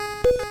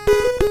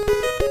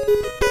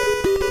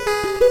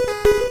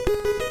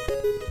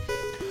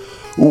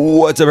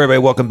What's up, everybody?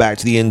 Welcome back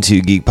to the Into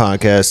Geek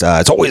Podcast.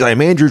 As always, I'm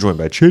Andrew, joined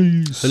by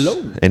Chase.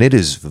 Hello. And it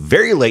is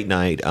very late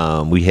night.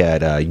 We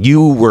had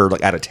you were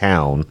like out of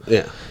town,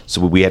 so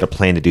we had to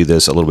plan to do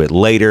this a little bit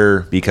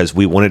later because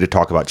we wanted to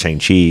talk about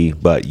Shang-Chi,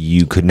 but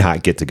you could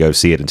not get to go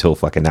see it until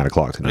fucking 9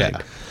 o'clock tonight.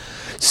 Yeah.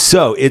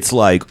 So it's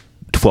like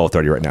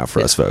 12:30 right now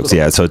for us, folks.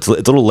 Yeah, so it's a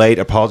little late.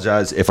 I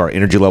apologize if our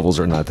energy levels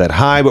are not that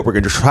high, but we're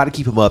going to try to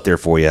keep them up there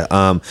for you.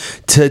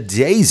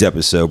 Today's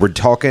episode, we're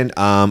talking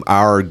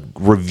our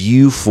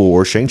review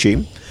for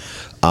Shang-Chi.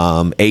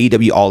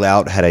 AEW All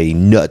Out had a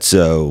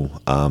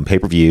nutso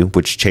pay-per-view,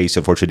 which Chase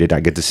unfortunately did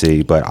not get to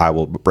see, but I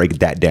will break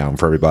that down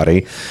for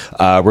everybody.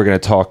 We're going to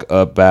talk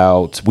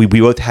about, we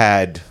both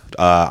had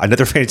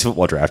another fantasy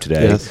football draft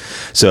today. Yes.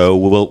 So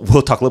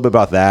we'll talk a little bit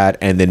about that,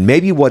 and then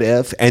maybe what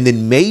if, and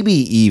then maybe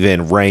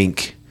even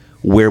rank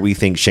where we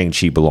think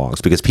Shang-Chi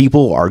belongs, because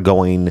people are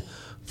going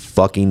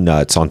fucking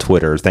nuts on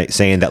Twitter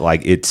saying that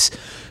like it's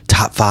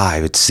top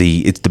 5, it's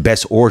the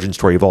best origin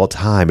story of all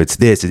time, it's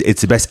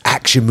the best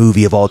action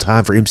movie of all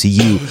time for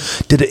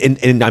MCU.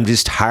 And I'm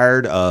just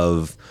tired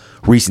of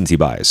recency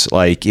bias.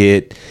 Like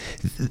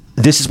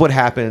this is what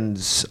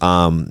happens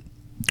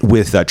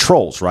with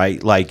trolls,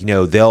 right? Like, you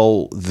know,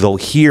 they'll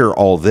hear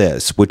all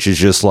this, which is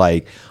just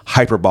like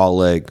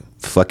hyperbolic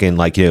fucking,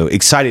 like, you know,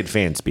 excited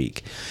fan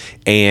speak.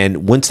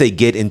 And once they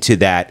get into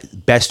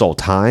that best all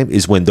time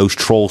is when those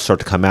trolls start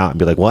to come out and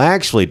be like, well,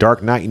 actually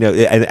Dark Knight, you know,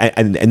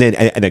 and then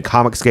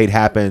Comicsgate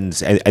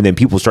happens, and then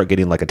people start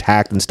getting like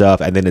attacked and stuff,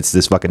 and then it's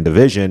this fucking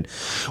division,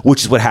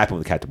 which is what happened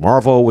with Captain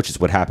Marvel, which is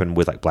what happened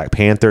with like Black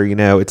Panther. You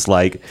know, it's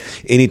like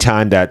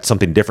anytime that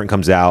something different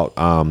comes out,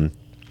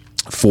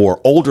 for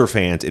older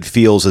fans, it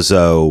feels as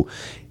though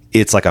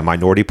it's like a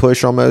minority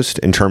push almost,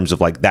 in terms of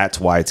like that's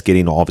why it's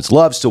getting all of its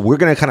love. So we're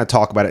going to kind of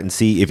talk about it and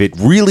see if it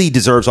really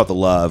deserves all the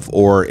love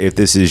or if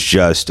this is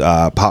just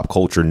pop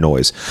culture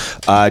noise.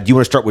 Do you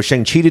want to start with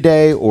Shang-Chi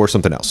today or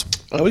something else?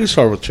 We can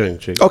start with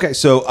Shang-Chi. Okay,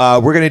 so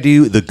we're going to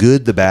do the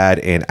good, the bad,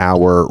 and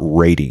our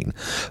rating.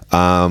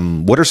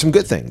 What are some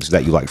good things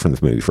that you liked from the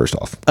movie, first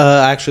off?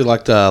 I actually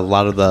liked a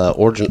lot of the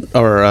origin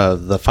or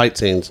the fight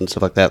scenes and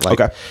stuff like that.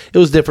 Like, okay. It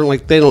was different.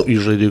 Like, they don't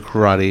usually do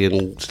karate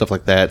and stuff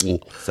like that, and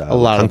So, a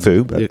lot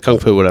kung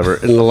fu, whatever,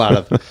 and a lot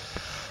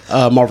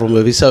of Marvel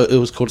movies. So it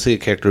was cool to see a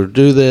character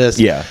do this,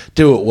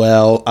 do it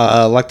well.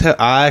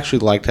 I actually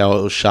liked how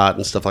it was shot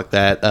and stuff like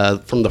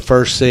that. From the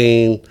first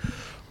scene,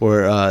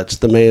 where it's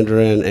the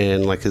Mandarin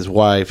and like his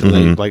wife, and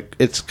they like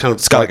it's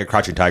got like a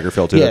Crouching Tiger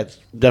feel to it. Yeah, it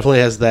definitely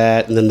has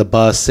that. And then the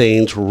bus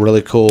scenes were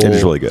really cool. It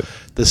is really good.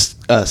 This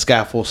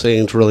scaffold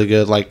scene's really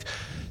good. Like,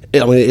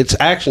 I mean, it's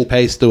action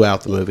paced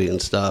throughout the movie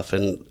and stuff,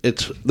 and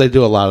they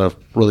do a lot of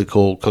really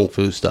cool kung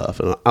fu stuff,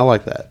 and I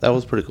like that. That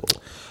was pretty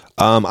cool.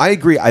 I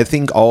agree. I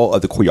think all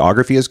of the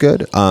choreography is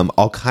good.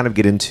 I'll kind of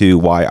get into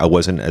why I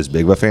wasn't as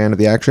big of a fan of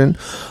the action,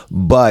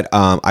 but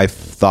I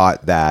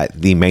thought that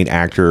the main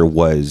actor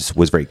was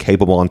very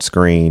capable on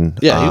screen.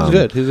 Yeah, he was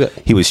good. He was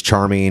good. He was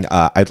charming.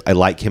 I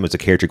like him as a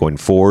character going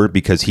forward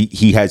because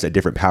he has a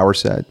different power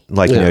set.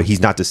 Like, you know,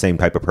 he's not the same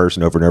type of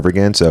person over and over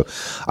again. So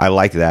I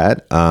like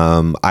that.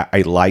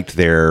 I liked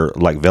their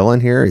like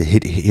villain here.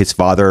 His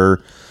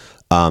father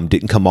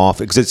didn't come off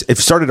because it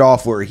started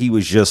off where he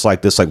was just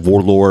like this like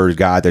warlord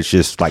guy that's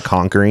just like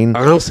conquering.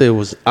 Honestly,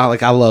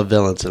 I love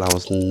villains, and I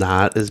was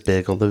not as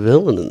big on the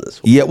villain in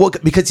this one. Yeah, well,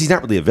 because he's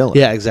not really a villain.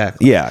 Yeah,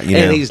 exactly. Yeah,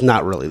 and he's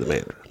not really the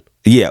Mandarin.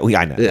 Yeah,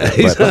 I know.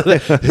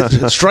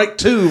 Yeah, strike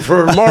 2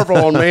 for Marvel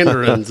on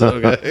Mandarins.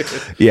 Okay.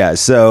 Yeah.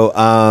 So,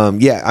 I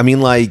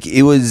mean, like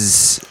it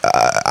was,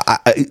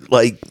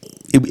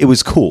 it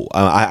was cool.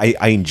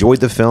 I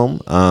enjoyed the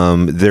film.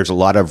 There's a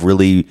lot of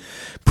really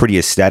pretty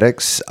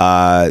aesthetics.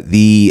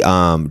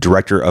 The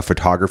director of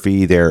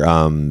photography, their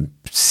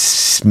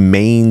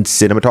main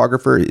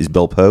cinematographer is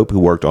Bill Pope, who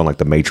worked on like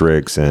The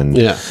Matrix and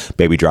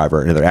Baby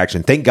Driver and other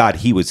action. Thank God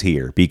he was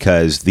here,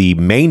 because the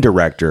main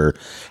director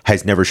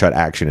has never shot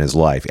action in his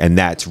life, and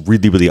that's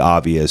really, really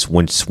obvious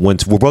once we'll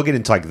get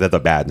into like the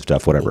bad and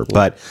stuff, whatever.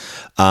 But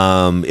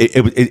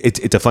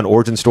it's a fun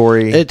origin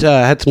story. It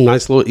had some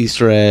nice little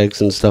Easter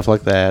eggs and stuff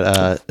like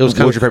that. It was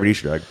What was your favorite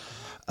Easter egg?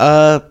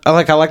 I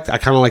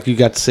kind of like you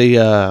got to see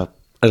an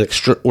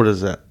extra. What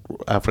is that?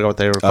 I forgot what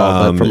they were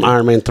called, but from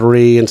Iron Man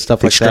 3 and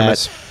stuff like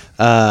Extremis.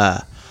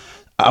 that.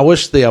 I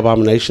wish the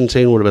Abomination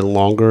scene would have been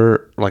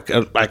longer. Like,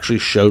 it actually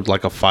showed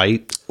like a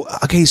fight.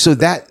 Okay, so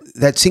that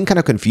scene kind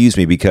of confused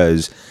me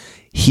because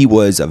he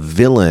was a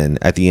villain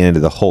at the end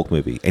of the Hulk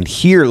movie, and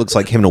here it looks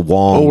like him and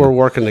Wong we're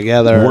working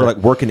together. We're like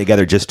working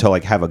together just to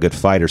like have a good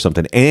fight or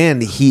something.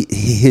 And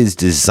his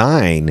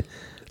design,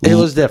 it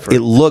was different.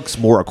 It looks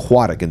more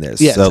aquatic in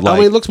this. Yes, so like, I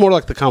mean, it looks more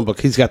like the comic book.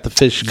 He's got the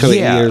fish kind of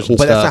ears and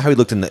but stuff. that's not how he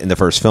looked in the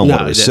first film.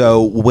 No,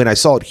 so when I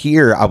saw it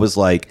here, I was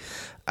like,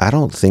 I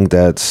don't think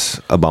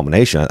that's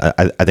Abomination.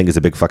 I think it's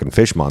a big fucking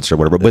fish monster or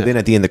whatever. But then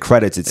at the end of the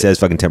credits, it says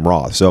fucking Tim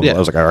Roth. So I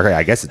was like, okay,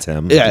 I guess it's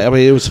him. Yeah, I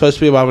mean, it was supposed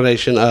to be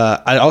Abomination.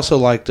 I also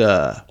liked,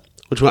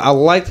 which one? I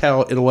liked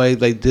how, in a way,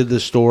 they did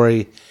this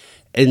story,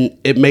 and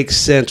it makes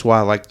sense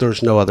why, like,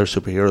 there's no other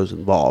superheroes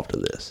involved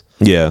in this.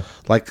 Yeah.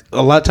 Like,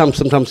 a lot of times,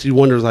 sometimes you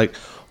wonder, like,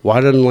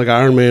 why didn't like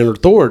Iron Man or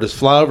Thor just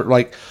fly over?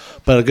 Like,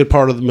 but a good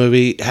part of the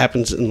movie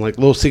happens in like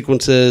little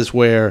sequences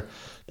where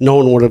no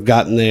one would have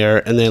gotten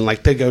there, and then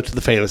like they go to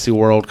the fantasy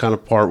world kind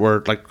of part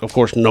where like of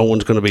course no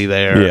one's going to be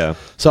there. Yeah.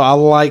 So I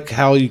like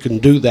how you can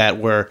do that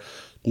where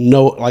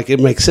it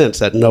makes sense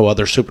that no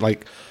other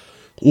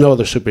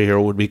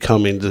superhero would be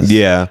coming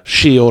to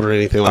Shield or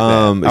anything like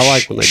that. I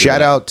like when they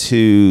shout out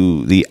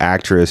to the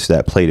actress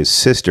that played his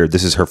sister.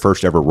 This is her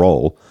first ever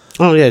role.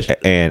 Oh yeah,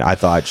 and I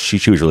thought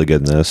she was really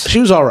good in this. She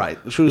was all right.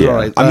 All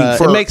right. I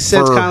mean, it makes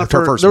sense kind of for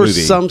her first movie.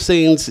 There were some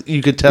scenes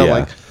you could tell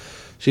like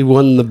she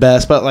wasn't the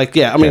best, but like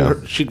I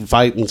mean, she could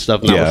fight and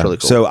stuff. And that was really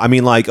cool. So I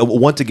mean, like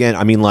once again,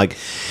 I mean, like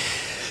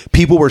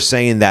people were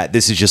saying that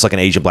this is just like an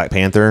Asian Black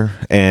Panther,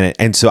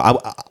 and so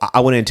I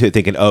went into it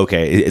thinking,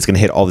 okay, it's going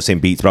to hit all the same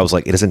beats, but I was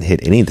like, it doesn't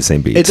hit any of the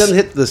same beats. It doesn't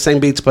hit the same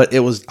beats, but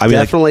it was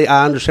definitely.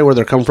 I understand where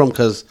they're coming from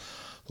because,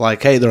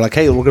 like, hey, they're like,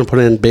 hey, we're going to put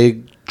in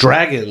big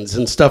dragons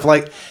and stuff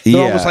like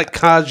they're almost like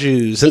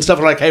kajus and stuff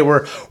like, hey,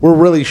 we're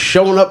really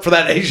showing up for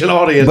that Asian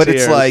audience. But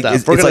it's like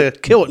we're going to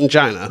kill it in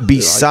China.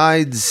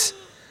 Besides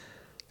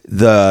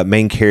the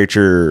main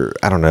character,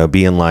 I don't know,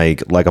 being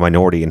like a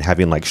minority and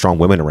having like strong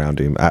women around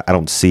him, I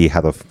don't see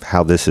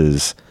how this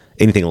is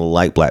anything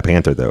like Black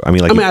Panther though. I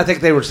mean, I think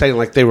they were saying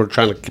like they were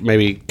trying to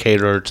maybe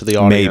cater to the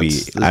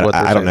audience. Maybe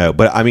I don't know,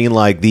 but I mean,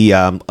 like the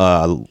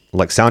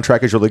like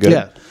soundtrack is really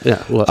good.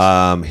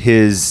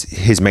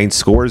 His main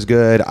score is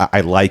good. I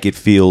like it.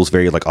 Feels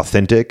very like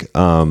authentic.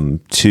 To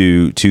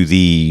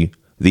the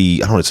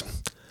I don't know.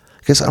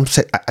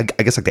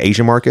 I guess like the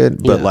Asian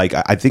market, but like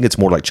I think it's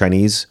more like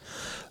Chinese.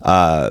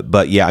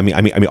 But yeah, I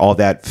mean, all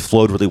that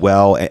flowed really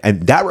well,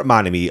 and that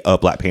reminded me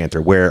of Black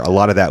Panther, where a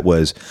lot of that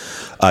was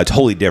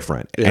totally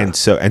different, and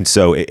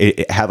so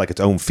it had like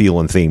its own feel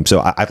and theme. So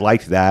I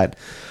liked that.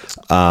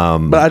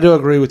 But I do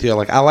agree with you.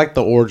 Like I like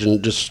the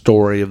origin just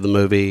story of the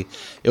movie.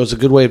 It was a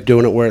good way of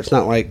doing it, where it's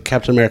not like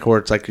Captain America, where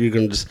it's like you're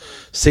going to just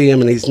see him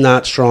and he's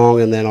not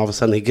strong, and then all of a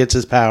sudden he gets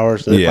his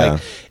powers. And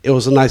it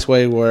was a nice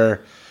way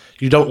where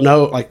you don't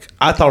know. Like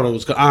I thought it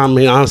was. I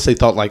mean, honestly,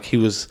 thought like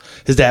his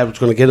dad was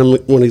going to get him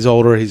when he's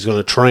older. He's going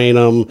to train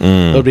him.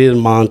 There'll be a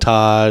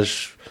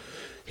montage.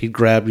 He'd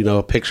grab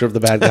a picture of the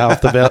bad guy off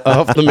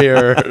the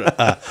mirror.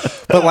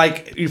 But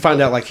like you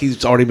find out like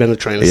he's already been a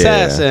trained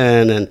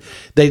assassin, and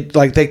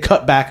they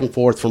cut back and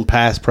forth from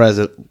past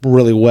present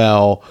really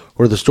well,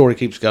 where the story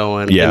keeps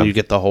going and you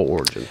get the whole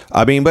origin.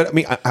 I mean,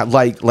 I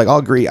like I'll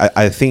agree.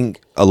 I think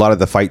a lot of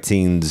the fight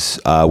scenes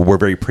were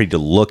very pretty to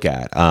look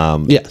at.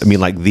 Yes. I mean,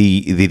 like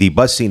the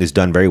bus scene is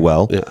done very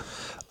well.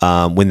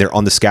 Yeah. When they're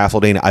on the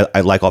scaffolding,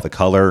 I like all the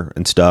color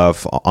and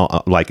stuff,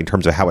 like in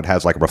terms of how it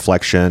has like a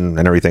reflection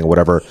and everything or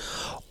whatever.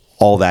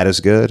 All that is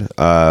good.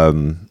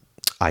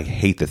 I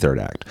hate the third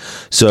act.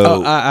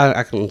 So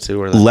I can see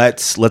where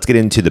let's get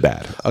into the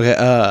bad.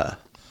 Okay.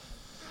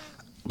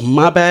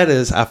 My bad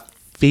is I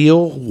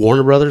feel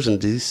Warner Brothers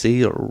and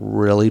DC are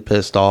really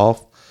pissed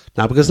off.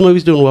 Not because the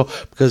movie's doing well,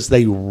 because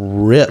they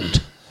ripped.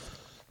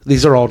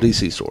 These are all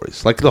DC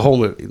stories, like the whole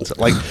movie.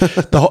 Like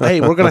hey,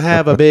 we're going to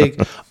have a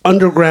big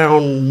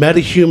underground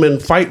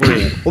metahuman fight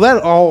ring. Well,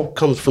 that all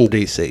comes from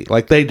DC.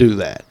 Like they do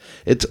that.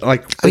 It's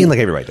like like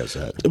everybody does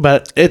that,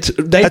 but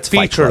they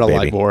feature it a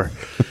lot more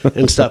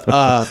and stuff.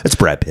 It's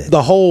Brad Pitt.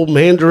 The whole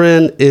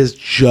Mandarin is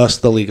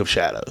just the League of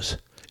Shadows.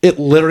 It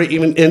literally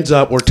even ends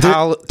up where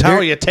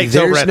Talia takes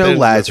over. There's no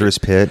Lazarus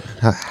Pit.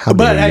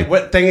 But hey,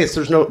 what thing is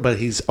there's no? But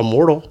he's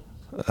immortal.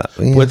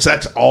 Which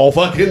that's all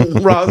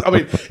fucking Ra's. I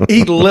mean,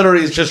 he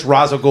literally is just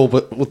Ra's al Ghul,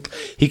 but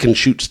he can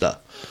shoot stuff.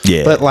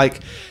 Yeah, but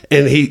like,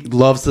 and he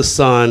loves the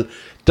son.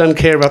 Doesn't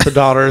care about the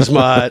daughter as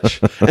much.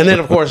 And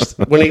then, of course,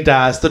 when he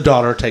dies, the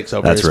daughter takes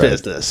over his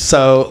business.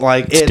 So,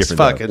 like, it's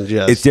fucking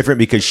just... It's different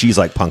because she's,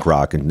 like, punk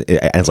rock and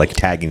it's, like,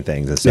 tagging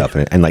things and stuff.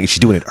 And like, she's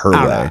doing it her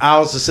way. I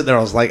was just sitting there.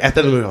 I was like, at the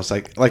end of the movie, I was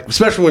like,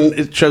 especially when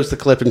it shows the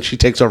clip and she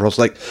takes over, I was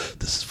like,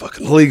 this is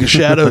fucking the League of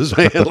Shadows,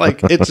 man.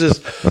 Like, it's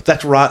just...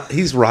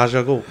 He's Ra's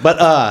al Ghul.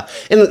 But,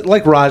 and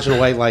like Raj, in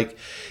a way, like,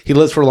 he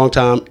lives for a long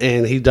time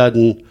and he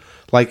doesn't...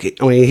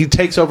 Like, I mean, he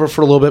takes over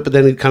for a little bit, but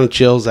then he kind of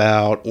chills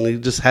out, and he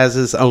just has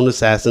his own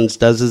assassins,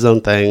 does his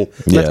own thing.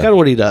 That's kind of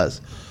what he does.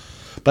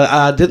 But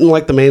I didn't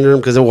like the Mandarin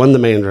because it wasn't the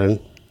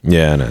Mandarin.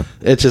 Yeah, I know.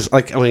 It's just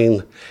like, I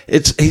mean,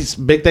 his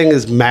big thing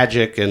is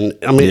magic, and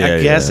I mean,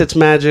 I guess it's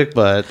magic,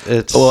 but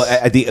it's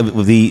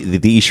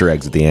the Easter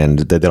eggs at the end.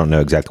 They don't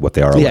know exactly what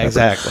they are. Yeah,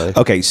 exactly.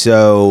 Okay,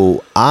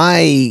 so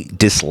I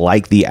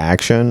dislike the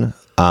action,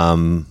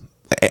 and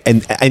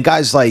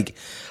guys like.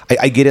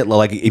 I get it.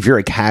 Like, if you're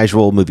a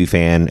casual movie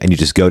fan and you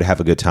just go to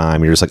have a good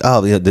time, you're just like,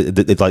 oh,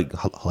 it's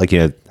like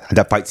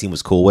that fight scene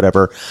was cool,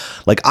 whatever.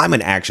 Like, I'm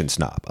an action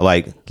snob.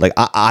 Like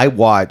I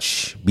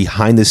watch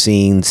behind the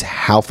scenes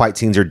how fight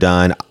scenes are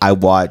done. I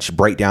watch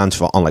breakdowns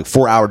on like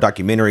 4-hour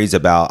documentaries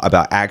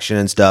about action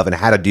and stuff and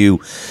how to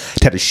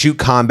shoot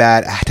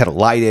combat, how to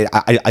light it.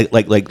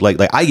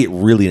 I get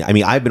really. I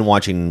mean, I've been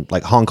watching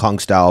like Hong Kong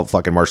style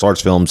fucking martial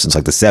arts films since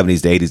like the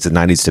 70s, the 80s, the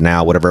 90s to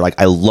now, whatever.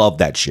 Like, I love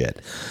that shit.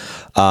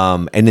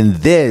 And in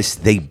this,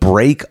 they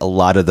break a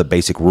lot of the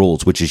basic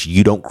rules, which is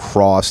you don't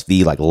cross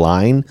the like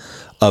line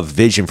of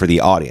vision for the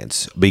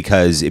audience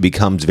because it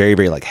becomes very,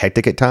 very like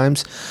hectic at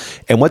times.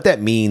 And what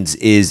that means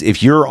is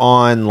if you're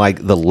on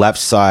like the left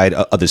side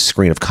of the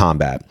screen of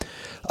combat,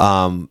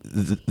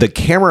 the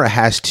camera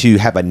has to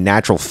have a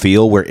natural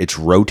feel where it's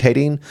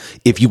rotating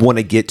if you want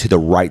to get to the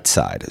right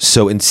side.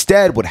 So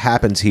instead, what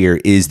happens here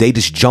is they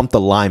just jump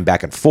the line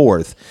back and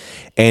forth.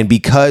 And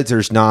because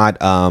there's not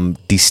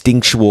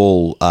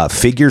distinctual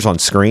figures on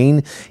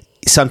screen,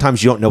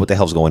 sometimes you don't know what the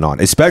hell's going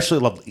on,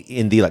 especially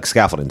in the like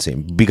scaffolding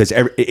scene because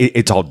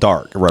it's all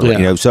dark, right? Yeah.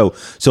 You know, so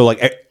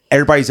like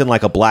everybody's in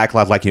like a black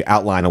like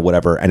outline or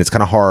whatever, and it's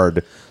kind of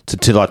hard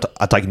to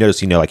like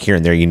notice, you know, like here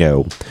and there, you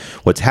know,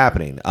 what's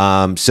happening.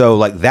 So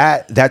like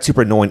that's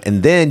super annoying,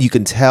 and then you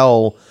can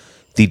tell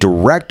the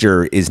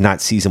director is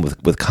not seasoned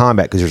with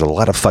combat because there's a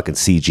lot of fucking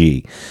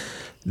CG.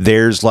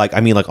 There's like,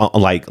 I mean, like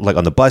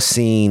on the bus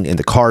scene and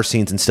the car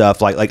scenes and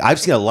stuff. Like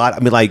I've seen a lot. I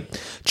mean, like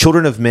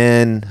Children of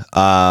Men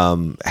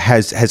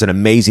has an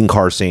amazing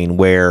car scene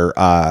where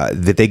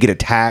that they get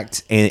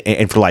attacked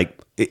and for like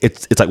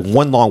it's like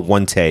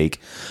one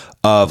take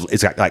of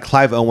it's got like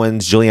Clive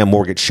Owens, Julianne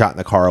Moore gets shot in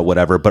the car or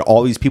whatever, but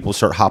all these people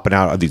start hopping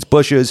out of these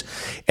bushes,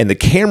 and the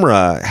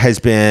camera has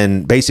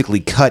been basically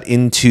cut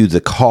into the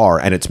car,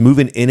 and it's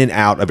moving in and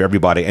out of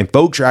everybody, and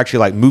folks are actually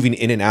like moving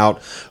in and out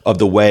of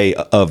the way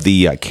of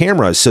the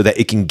camera so that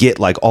it can get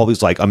like all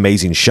these like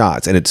amazing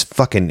shots, and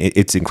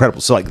it's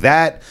incredible. So like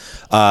that,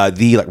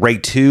 the like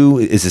Raid 2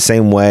 is the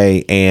same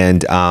way,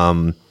 and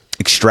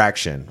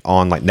Extraction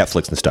on like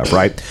Netflix and stuff,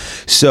 right?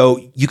 So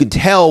you can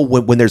tell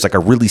when there's like a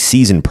really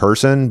seasoned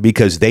person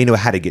because they know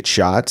how to get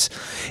shots.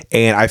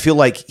 And I feel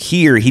like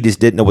here he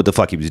just didn't know what the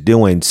fuck he was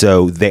doing,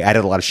 so they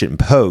added a lot of shit in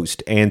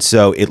post, and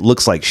so it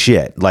looks like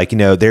shit. Like, you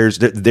know, there's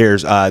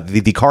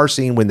the car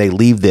scene when they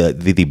leave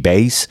the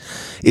base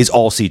is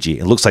all CG.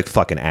 It looks like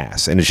fucking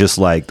ass, and it's just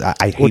like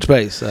I hate which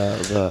base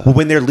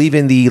when they're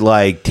leaving the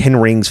like 10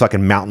 Rings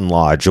fucking mountain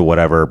lodge or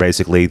whatever.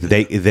 Basically,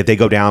 they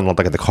go down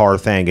like the car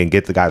thing and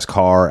get the guy's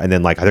car, and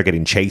then like they're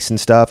getting chased and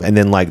stuff, and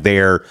then like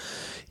they're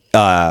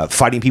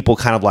fighting people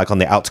kind of like on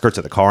the outskirts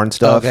of the car and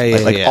stuff.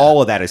 Okay, all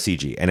of that is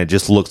CG, and it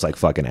just looks like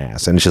fucking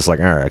ass, and it's just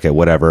like, all right, okay,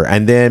 whatever.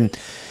 And then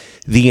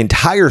the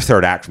entire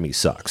third act for me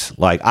sucks.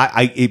 Like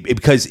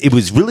because it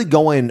was really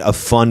going a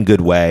fun,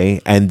 good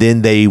way, and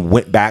then they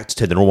went back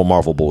to the normal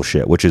Marvel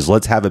bullshit, which is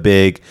let's have a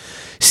big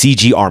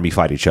CG army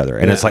fight each other,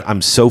 and it's like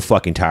I'm so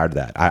fucking tired of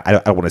that.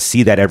 I want to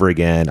see that ever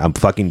again. I'm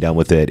fucking done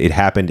with it. It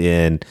happened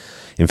in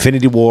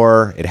Infinity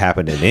War. It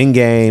happened in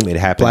Endgame. It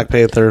happened Black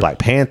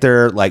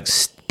Panther. Like,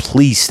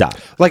 please stop.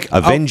 Like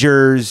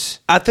Avengers.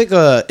 I think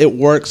it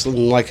works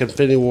in like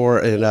Infinity War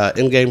and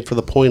Endgame for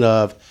the point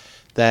of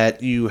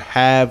that you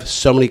have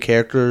so many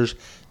characters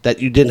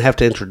that you didn't have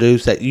to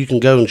introduce, that you can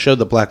go and show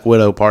the Black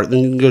Widow part, then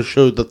you can go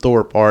show the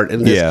Thor part,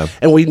 and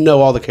and we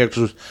know all the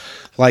characters.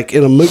 Like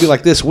in a movie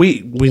like this,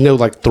 we know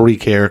like 3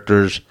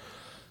 characters,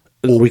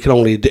 and we can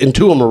only, and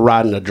 2 of them are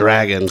riding a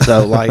dragon.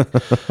 So like,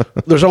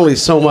 there's only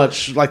so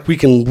much like we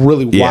can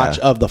really watch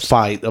of the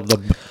fight of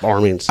the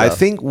army and stuff. I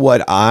think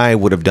what I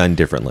would have done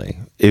differently,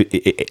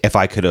 if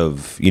I could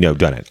have, you know,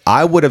 done it,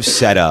 I would have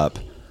set up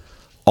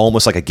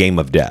almost like a game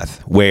of death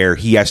where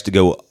he has to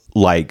go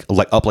like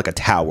up like a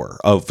tower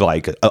of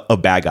like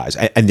of bad guys,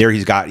 and there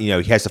he's got, you know,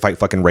 he has to fight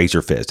fucking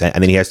Razor Fist, and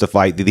then he has to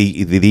fight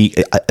the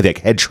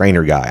head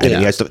trainer guy, and then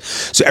he has to.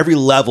 So every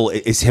level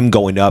is him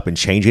going up and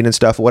changing and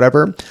stuff, or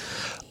whatever.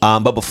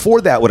 But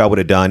before that, what I would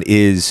have done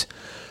is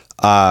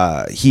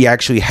he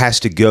actually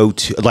has to go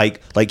to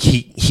like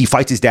he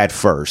fights his dad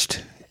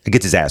first, and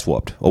gets his ass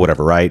whooped or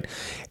whatever, right?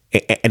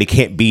 And he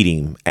can't beat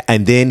him,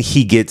 and then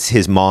he gets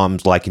his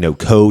mom's like, you know,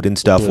 code and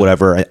stuff,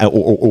 whatever,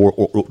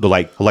 or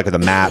like the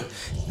map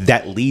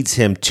that leads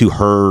him to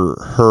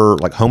her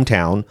like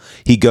hometown.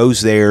 He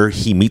goes there,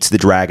 he meets the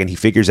dragon, he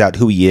figures out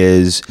who he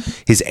is.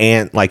 His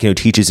aunt, like, you know,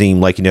 teaches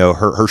him like, you know,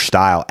 her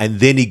style,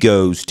 and then he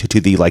goes to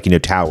the like, you know,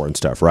 tower and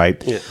stuff,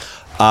 right? Yeah.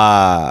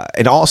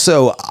 And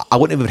also, I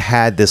wouldn't have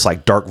had this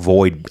like Dark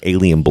Void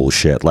alien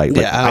bullshit. Like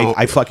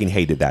I fucking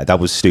hated that. That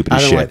was stupid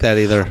as shit. I don't like that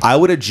either. I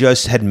would have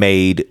just had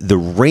made the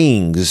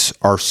rings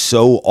are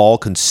so all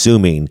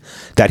consuming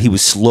that he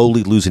was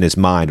slowly losing his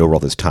mind over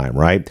all this time,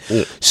 right?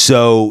 Yeah.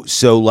 So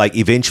like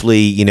eventually,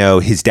 you know,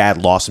 his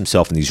dad lost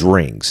himself in these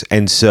rings.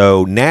 And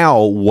so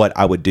now what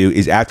I would do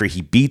is after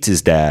he beats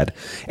his dad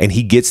and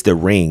he gets the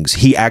rings,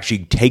 he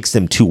actually takes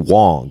them to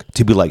Wong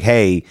to be like,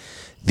 hey,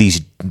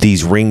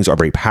 these rings are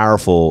very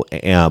powerful,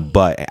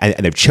 but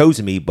they've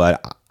chosen me,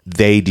 but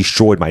they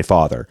destroyed my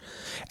father.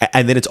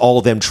 And then it's all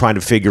of them trying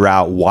to figure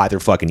out why they're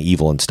fucking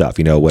evil and stuff,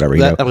 you know, whatever.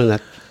 You know? I mean,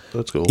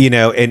 that's cool. You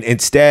know, and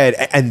instead,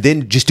 and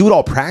then just do it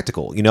all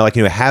practical. You know, like,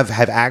 you know, have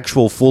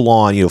actual full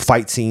on, you know,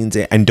 fight scenes,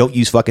 and don't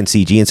use fucking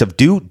CG and stuff.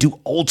 Do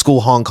old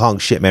school Hong Kong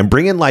shit, man.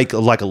 Bring in like a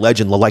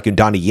legend like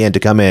Donnie Yen to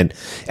come in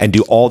and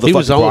do all the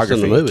fucking choreography. He was almost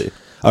in the movie.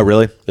 Oh,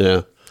 really?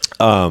 Yeah.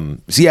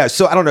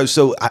 So I don't know.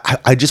 So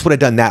I just would have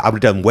done that. I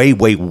would have done way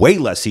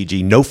less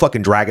CG. No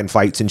fucking dragon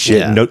fights and shit.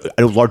 Yeah. No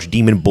large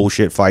demon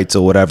bullshit fights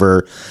or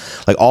whatever.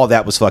 Like all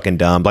that was fucking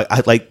dumb.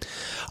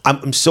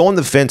 I'm so on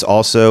the fence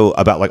also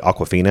about like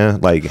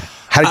Awkwafina. Like,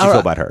 how did you feel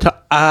about her?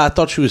 I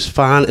thought she was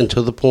fine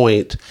until the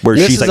point where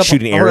she's like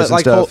shooting arrows and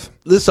stuff.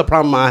 This is a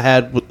problem I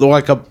had with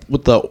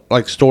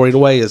the story in a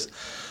way is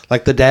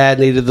like the dad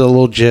needed the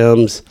little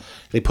gems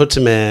and he puts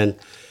them in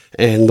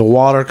and the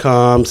water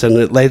comes and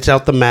it lays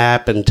out the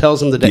map and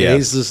tells him the day. Yeah.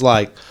 He's just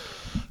like,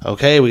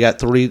 okay, we got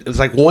 3. It's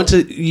like once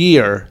a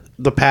year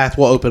the path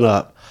will open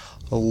up.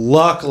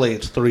 Luckily,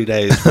 it's 3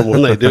 days from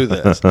when they do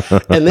this,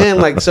 and then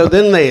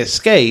then they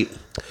escape.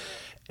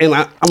 And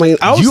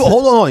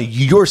hold on.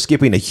 You're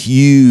skipping a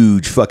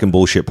huge fucking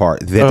bullshit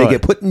part that they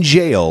get put in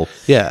jail.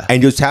 Yeah.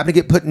 And just happen to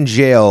get put in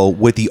jail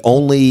with the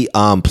only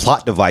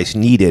plot device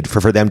needed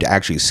for them to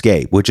actually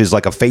escape, which is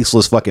like a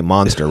faceless fucking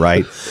monster,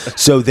 right?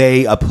 So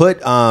they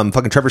put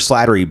fucking Trevor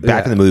Slattery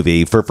back in the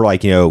movie for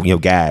like,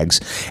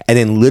 gags, and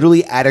then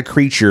literally add a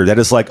creature that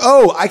is like,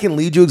 oh, I can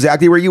lead you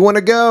exactly where you want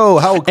to go.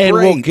 How great. And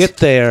we'll get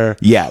there.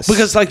 Yes.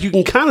 Because like you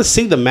can kind of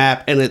see the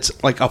map and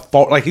it's like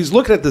like he's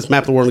looking at this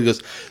map of the world and he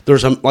goes,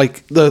 there's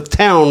the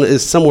town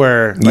is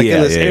somewhere in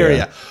this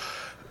area,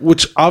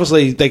 which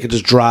obviously they could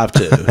just drive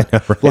to.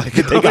 Right. Like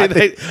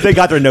they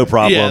got there no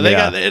problem. Yeah, they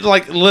got it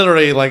like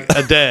literally like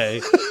a day.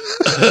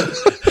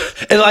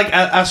 And like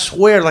I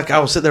swear, like I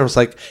was sitting there, it was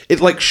like it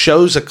like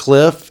shows a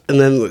cliff and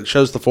then it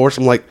shows the forest.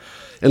 I'm like,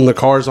 and the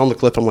car's on the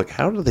cliff. I'm like,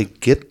 how do they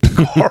get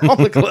the car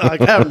on the cliff? Like,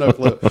 I have no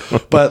clue.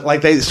 But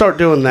like they start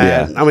doing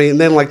that. Yeah. I mean,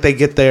 then like they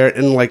get there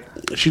and like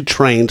she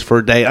trains for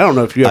a day. I don't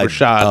know if you ever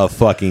shot a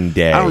fucking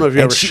day. I don't know if you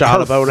ever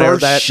shot a bow and arrow.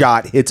 That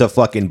shot hits a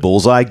fucking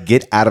bullseye.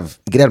 Get out of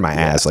my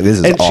ass. Like this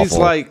is awful. And she's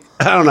like,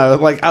 I don't know.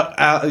 Like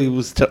Allie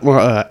was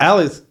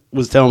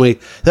telling me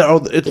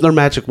that they're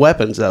magic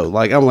weapons though.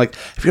 Like I'm like,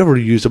 have you ever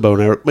used a bow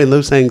and arrow? I mean,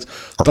 those things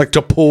like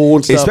to pull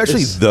and stuff.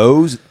 Especially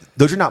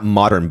those are not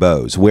modern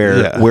bows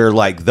where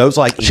like those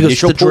like she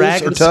initial goes, the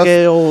dragon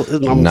scale.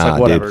 I'm like,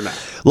 whatever. Dude.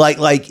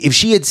 Like if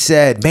she had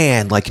said,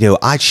 man, like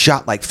I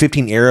shot like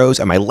 15 arrows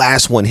and my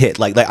last one hit.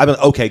 Like I'm like,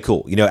 okay,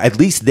 cool. At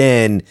least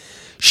then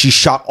she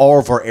shot all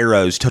of her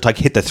arrows to like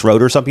hit the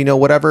throat or something,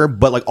 whatever.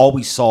 But like all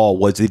we saw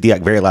was the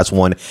like, very last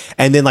one,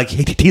 and then like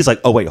he's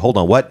like, oh wait, hold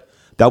on, what?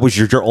 That was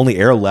your only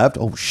arrow left?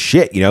 Oh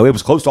shit, it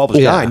was close to all of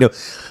his dying. No,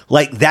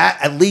 like that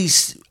at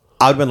least.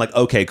 I would have been like,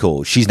 okay,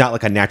 cool. She's not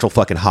like a natural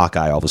fucking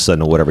Hawkeye all of a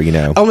sudden or whatever,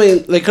 I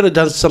mean, they could have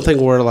done something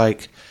where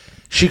like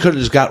she could have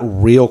just got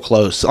real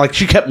close. Like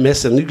she kept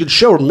missing. You could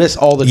show her miss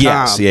all the time.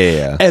 Yes,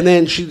 yeah. And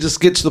then she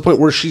just gets to the point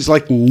where she's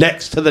like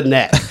next to the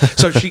net,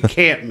 so she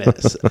can't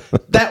miss.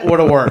 That would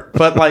have worked.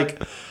 But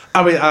like,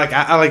 I mean,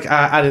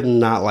 I did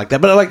not like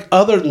that. But like,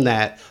 other than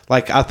that,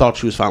 like I thought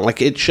she was fine. Like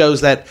it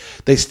shows that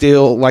they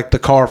steal like the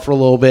car for a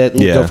little bit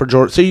and go for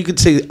George. So you could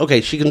see,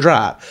 okay, she can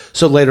drive.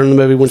 So later in the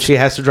movie, when she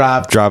has to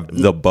drive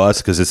the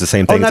bus because it's the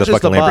same thing as a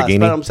fucking Lamborghini.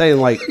 But I'm saying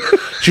like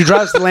she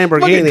drives the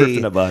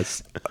Lamborghini. The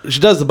bus. She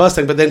does the bus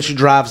thing, but then she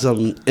drives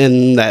them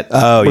in that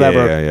car. I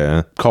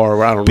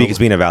don't know. Because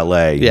being a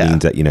valet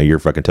means that you're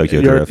fucking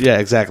Tokyo Drift. Yeah,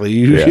 exactly.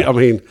 I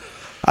mean,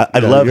 I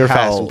love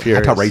how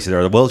racist they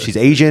are. Well, she's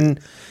Asian.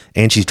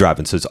 And she's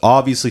driving, so it's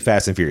obviously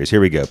Fast and Furious. Here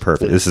we go.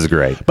 Perfect. This is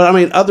great. But I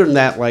mean, other than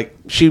that, like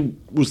she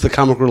was the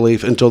comic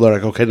relief until they're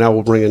like, okay, now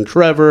we'll bring in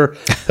Trevor.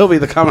 He'll be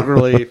the comic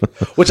relief.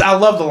 Which I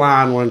love the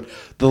line when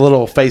the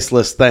little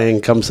faceless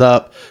thing comes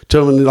up to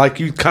him, and like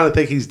you kind of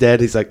think he's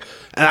dead. He's like,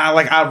 and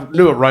I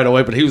knew it right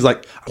away, but he was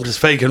like, I'm just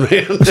faking, man.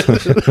 Like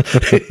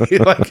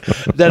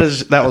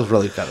that was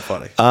really kind of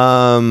funny.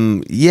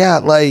 Yeah,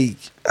 like.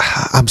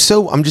 I'm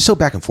just so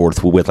back and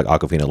forth with like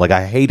Awkwafina. Like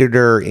I hated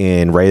her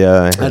in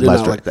Raya. I did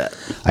not like that.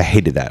 I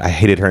hated that. I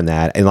hated her in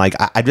that. And like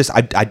I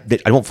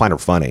don't find her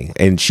funny.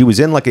 And she was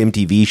in like an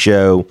MTV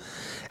show,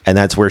 and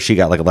that's where she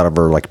got like a lot of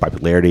her like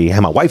popularity.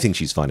 And my wife thinks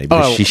she's funny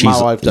because she's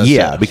my wife does.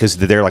 Yeah, because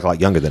they're like a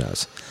lot younger than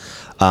us.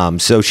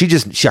 So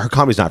her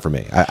comedy's not for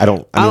me. I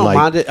don't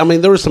mind it. I mean,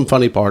 there were some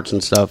funny parts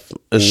and stuff.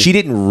 And she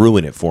didn't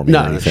ruin it for me.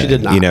 No, she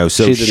did not.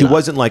 So she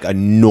wasn't like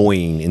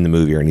annoying in the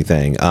movie or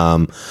anything.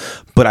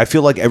 But I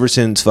feel like ever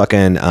since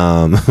fucking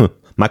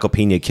Michael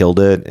Pena killed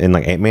it in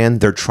like Ant-Man,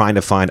 they're trying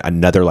to find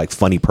another like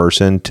funny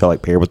person to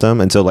like pair with them.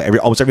 And so like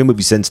almost every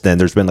movie since then,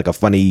 there's been like a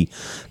funny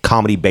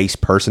comedy based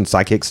person,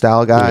 sidekick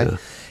style guy,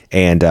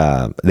 and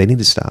they need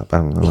to stop. I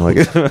don't know.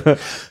 Like,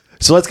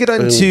 so let's get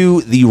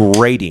into the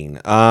rating.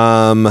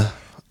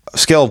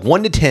 Scale of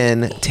 1 to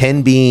 10,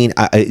 10 being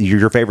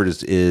your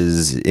favorite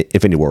is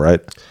Infinity War, right?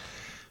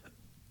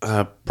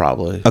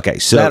 Probably. Okay,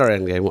 so that or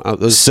Endgame.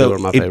 Those two are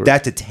my favorite. If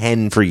that's a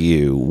 10 for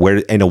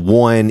you, and a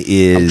 1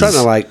 is, I'm trying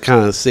to like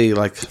kind of see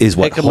like is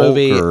what a Hulk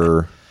movie.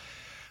 Or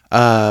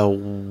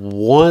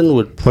 1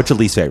 would. What's your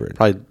least favorite?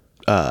 Probably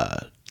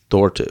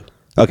Thor 2.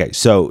 Okay,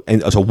 so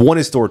 1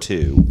 is Thor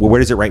 2. Where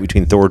does it rank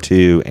between Thor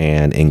 2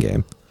 and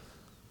Endgame?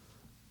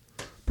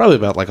 Probably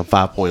about like a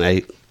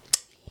 5.8.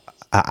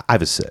 I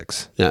have a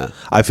 6. Yeah,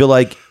 I feel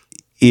like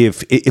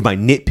if my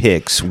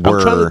nitpicks were,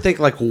 I'm trying to think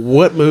like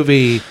what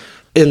movie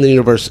in the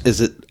universe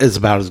is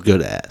about as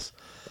good as.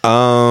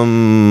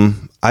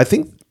 I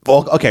think.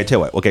 Well, okay. Tell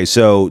you what. Okay,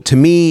 so to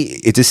me,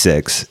 it's a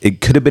 6.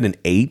 It could have been an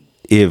 8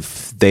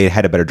 if they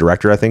had a better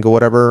director, I think, or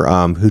whatever.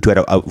 Who had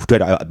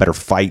a better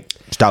fight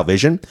style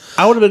vision.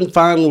 I would have been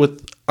fine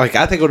with. Like,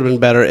 I think it would have been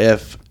better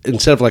if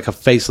instead of like a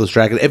faceless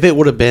dragon, if it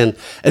would have been.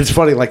 And it's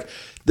funny, like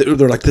they're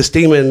like this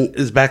demon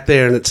is back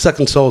there and it's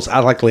sucking souls. I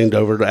like leaned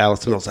over to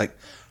Alice and I was like,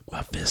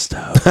 Mephisto.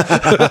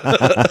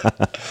 I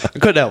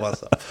couldn't help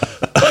myself.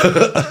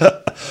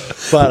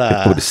 But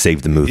it would have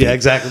saved the movie. Yeah,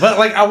 exactly. But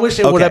like, I wish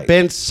it would have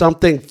been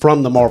something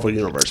from the Marvel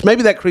universe.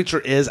 Maybe that creature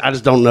is. I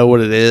just don't know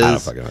what it is. I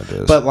don't fucking know what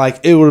it is. But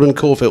like, it would have been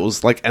cool if it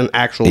was like an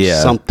actual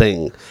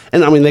something.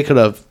 And I mean, they could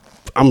have.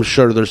 I'm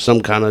sure there's some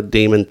kind of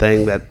demon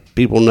thing that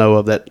people know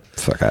of that.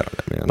 Fuck, I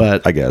don't know, man.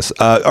 But I guess.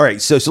 All right,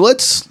 so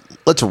let's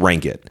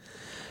rank it.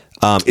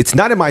 It's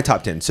not in my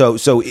top 10. So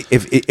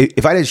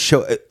if I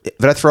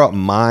throw out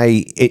my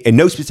in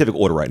no specific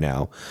order right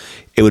now,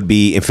 it would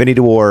be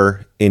Infinity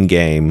War,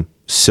 Endgame,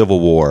 Civil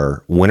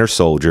War, Winter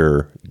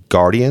Soldier,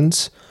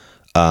 Guardians,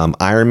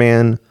 Iron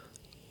Man,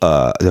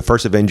 the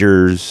first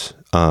Avengers,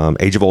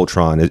 Age of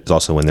Ultron is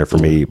also in there for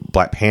me.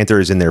 Black Panther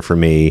is in there for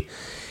me,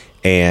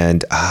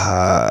 and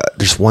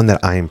there's one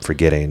that I am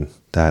forgetting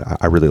that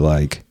I really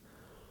like.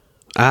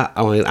 I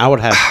mean, I would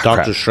have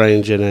Doctor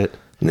Strange in it.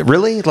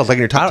 Really? Like in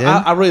your top 10?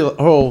 I really.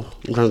 Oh,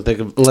 I'm trying to think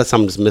of unless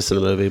I'm just missing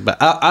a movie, but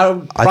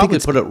I probably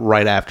put it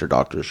right after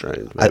Doctor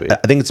Strange. Maybe. I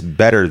think it's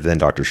better than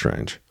Doctor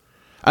Strange.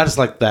 I just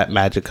like that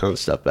magic kind of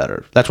stuff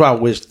better. That's why I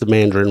wish the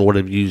Mandarin would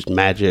have used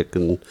magic,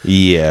 and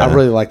I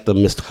really like the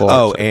mystical.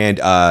 Oh,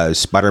 and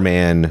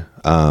Spider-Man,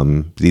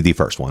 the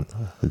first one.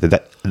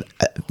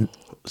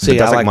 See,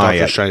 I like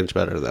Doctor Strange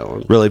better than that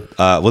one. Really?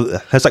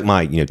 Well, that's like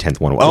my 10th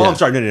one. Oh, yeah. I'm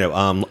sorry.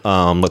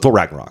 No. Thor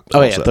Ragnarok.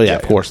 Oh also. Yeah,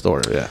 of course,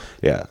 Thor.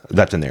 Yeah,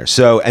 that's in there.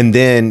 So and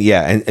then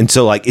and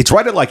so like it's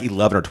right at like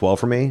 11 or 12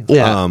 for me.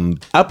 Yeah,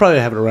 I'll probably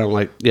have it around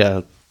like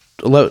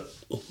 11,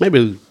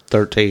 maybe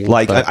 13.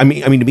 Like I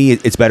mean to me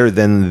it's better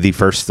than the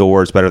first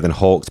Thor. It's better than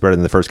Hulk. It's better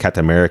than the first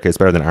Captain America. It's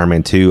better than Iron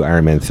Man 2,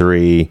 Iron Man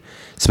 3.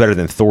 It's better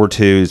than Thor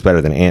 2. It's better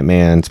than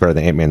Ant-Man. It's better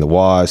than Ant-Man the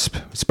Wasp.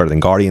 It's better than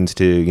Guardians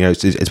 2.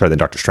 It's better than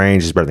Doctor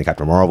Strange. It's better than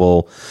Captain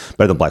Marvel.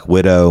 Better than Black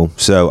Widow.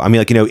 So I mean,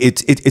 like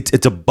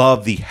it's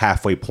above the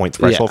halfway point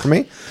threshold for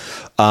me.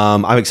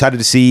 I'm excited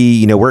to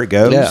see where it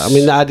goes. Yeah, I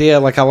mean the idea,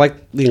 like I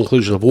like the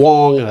inclusion of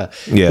Wong.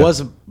 It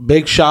was a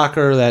big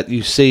shocker that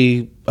you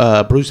see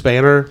Bruce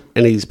Banner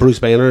and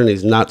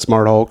he's not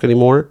Smart Hulk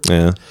anymore.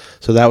 Yeah,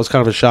 so that was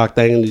kind of a shock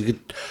thing. And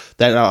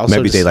that also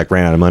maybe they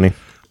ran out of money.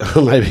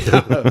 Maybe,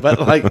 I don't know. But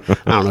like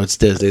I don't know, it's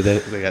Disney. They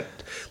got.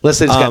 Unless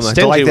they just got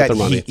stingy with their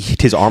money.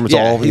 His arm was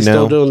all. He's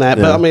still doing that,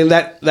 but I mean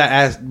that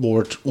asked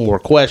more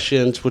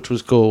questions, which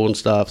was cool and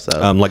stuff.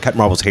 So, like Captain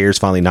Marvel's hair is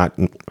finally not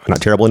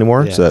terrible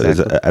anymore, so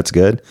exactly. That's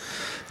good.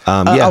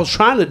 I was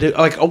trying to do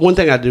like one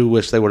thing I do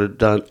wish they would have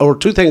done, or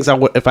two things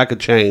if I could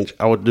change,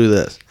 I would do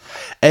this.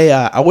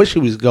 I wish he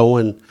was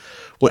going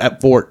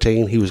at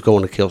 14. He was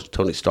going to kill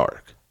Tony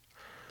Stark.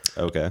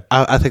 Okay,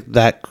 I think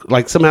that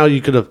like somehow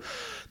you could have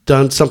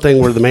done something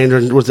where the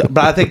Mandarin was,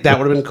 but I think that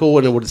would have been cool,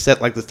 and it would have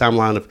set like this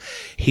timeline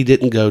if he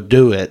didn't go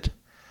do it,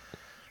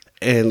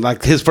 and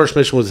like his first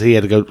mission was he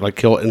had to go like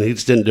kill it, and he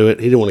just didn't do it.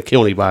 He didn't want to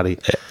kill anybody,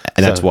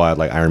 and that's why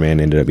like Iron Man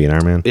ended up being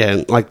Iron Man. Yeah,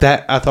 and like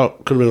that I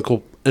thought could have been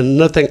cool. And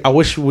another thing, I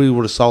wish we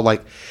would have saw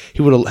like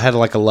he would have had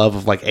like a love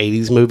of like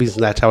 80s movies,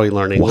 and that's how he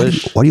learned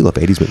English. Why do you love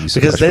 80s movies?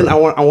 Because then I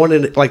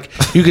wanted like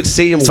you could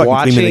see him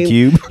watching.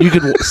 You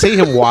could see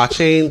him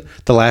watching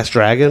The Last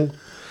Dragon.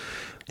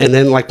 And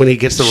then, like when he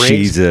gets the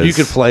rings, you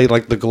could play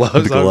like the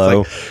gloves. The glow.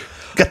 Like,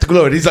 got the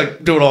glow, and he's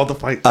like doing all the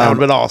fight. That would have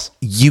been awesome.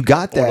 You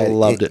got that? I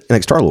loved it.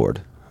 Like Star-Lord,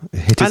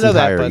 his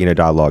entire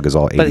dialogue is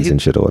all 80s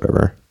and shit or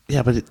whatever.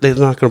 Yeah, but they're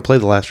not going to play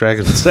the Last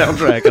Dragon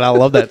soundtrack, and I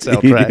love that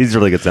soundtrack. It's a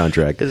really good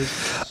soundtrack.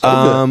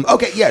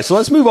 Okay, yeah. So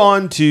let's move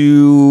on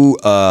to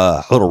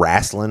a little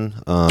wrestling.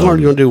 Or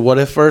you want to do What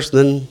If first,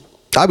 then?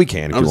 We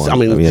can if you want. I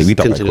mean, we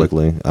talk about it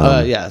quickly.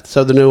 Yeah.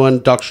 So the new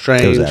one, Doctor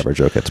Strange. It was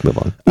average. Okay, let's move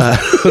on.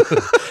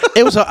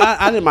 It was.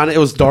 I didn't mind it. It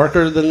was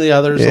darker than the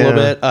others a little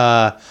bit.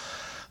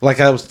 Like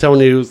I was telling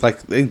you,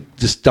 like they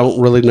just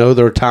don't really know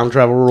their time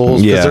travel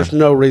rules because there's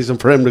no reason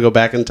for him to go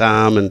back in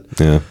time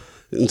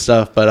and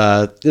stuff.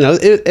 But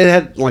it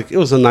had like it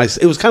was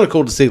kind of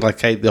cool to see like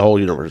hey, the whole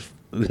universe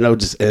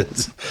just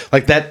ends.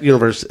 Like that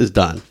universe is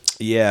done.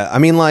 Yeah, I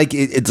mean, like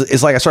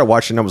it's like I started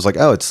watching. I was like,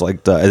 oh, it's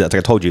like like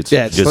I told you, it's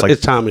just like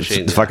it's Time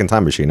Machine. It's the fucking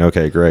Time Machine.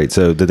 Okay, great.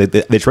 So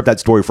they tripped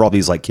that story for all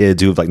these like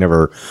kids who've like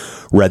never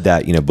read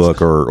that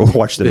book or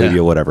watched the movie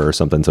or whatever or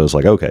something. So it's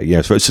like okay,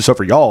 so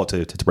for y'all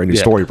to bring new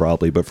story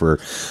probably, but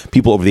for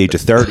people over the age of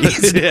 30,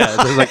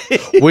 like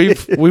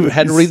we've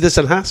had to read this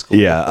in high school.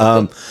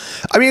 Yeah,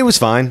 I mean it was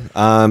fine.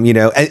 And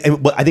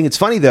I think it's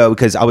funny though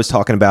because I was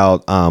talking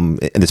about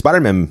in the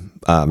Spider-Man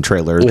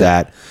trailer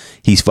that.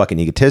 He's fucking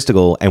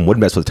egotistical and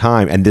wouldn't mess with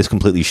time, and this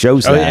completely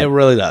shows that. Yeah, it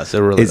really does. It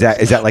really is.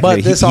 Is that like?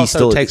 But this also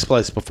still takes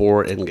place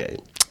before Endgame.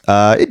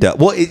 It does.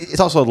 Well, it's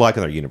also like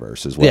another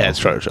universe as well. Yeah, it's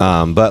true.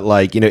 But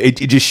like it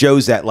just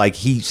shows that like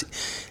he's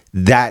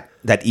that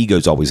that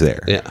ego's always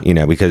there. Yeah. You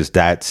know, because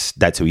that's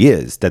who he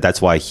is.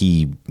 That's why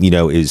he, you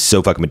know, is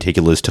so fucking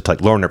meticulous to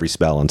like learn every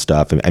spell and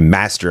stuff and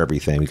master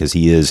everything because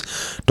he is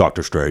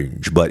Doctor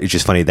Strange. But it's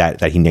just funny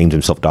that he names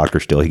himself Doctor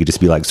still. He could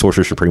just be like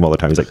Sorcerer Supreme all the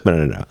time. He's like, no.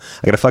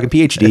 I got a fucking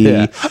PhD.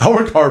 Yeah. I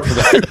worked hard for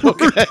that.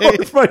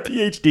 Okay. For my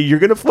PhD, you're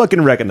gonna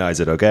fucking recognize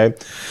it, okay?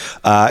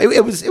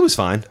 It was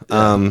fine.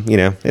 You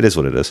know, it is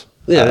what it is.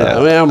 Yeah,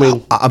 I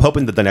mean, I'm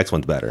hoping that the next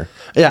one's better.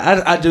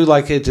 Yeah, I do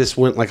like it. Just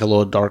went like a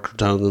little darker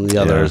tone than the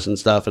others and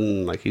stuff,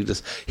 and like he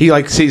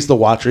like sees the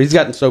Watcher. He's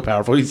gotten so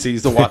powerful. He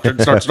sees the Watcher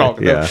and starts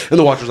talking to him, and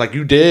the Watcher's like,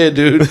 "You did,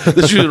 dude.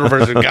 This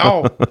universe is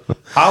gone."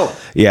 Holla.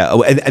 Yeah,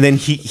 and then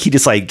he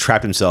just like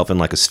trapped himself in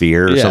like a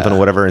sphere or something or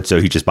whatever, and so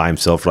he just by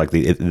himself for like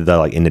the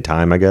like end of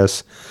time, I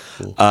guess.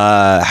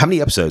 How many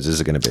episodes is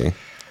it going to be?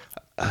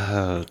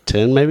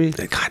 10 maybe.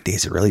 God,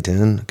 is it really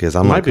 10? Because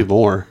I might be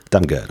more.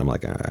 I'm good. I'm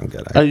like, I'm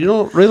good. You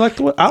don't really like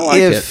the way I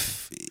like it.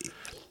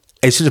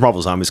 As soon as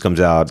Marvel Zombies comes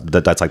out,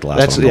 that's like the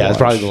last one. Yeah, it's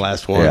probably the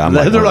last one. Yeah,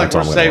 they're like,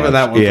 we're saving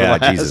that one. Yeah,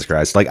 for last. Jesus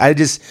Christ! Like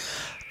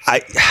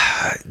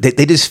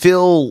they just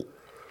feel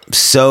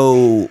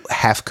so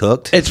half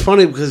cooked. It's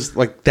funny because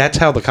like that's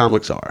how the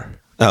comics are.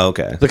 Oh,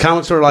 okay. The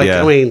comics are like,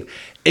 I mean,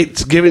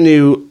 it's giving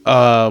you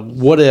a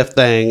what if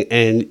thing,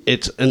 and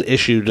it's an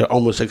issue to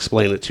almost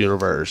explain its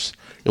universe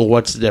and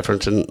what's the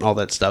difference and all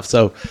that stuff.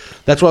 So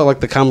that's why like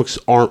the comics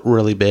aren't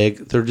really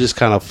big. They're just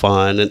kind of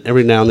fun, and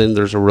every now and then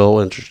there's a real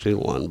interesting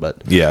one.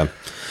 But yeah.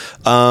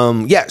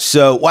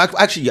 So well,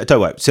 actually, I tell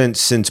you what.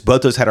 Since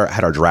both those had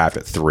our draft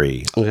at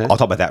 3, I'll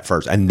talk about that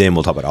first, and then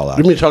we'll talk about All Out.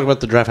 You mean talk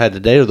about the draft I had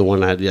today or the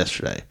one I had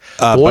yesterday?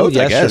 The one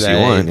yesterday, I guess you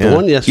want. The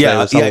one yesterday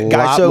was a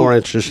lot more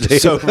interesting.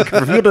 So for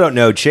people who don't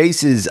know,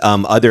 Chase's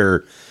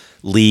other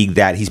league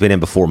that he's been in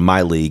before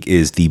my league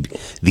is the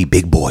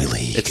Big Boy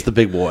League. It's the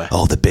Big Boy.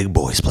 Oh, the big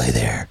boys play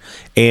there,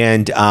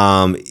 and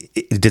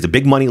it's a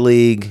big money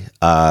league.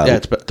 Yeah,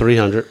 it's about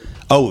 300.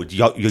 Oh,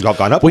 y'all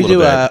gone up. We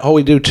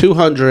do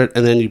 200,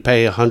 and then you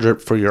pay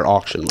 100 for your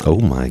auction money. Oh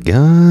my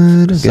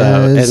god! So,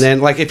 and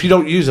then like if you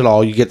don't use it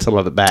all, you get some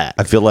of it back.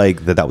 I feel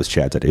like that was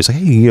Chad's idea. He's like,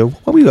 hey,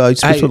 why we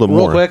spend a little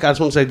more? Real quick, I just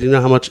want to say, do you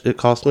know how much it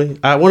cost me?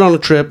 I went on a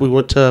trip. We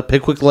went to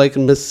Pickwick Lake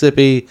in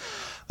Mississippi.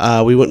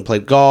 We went and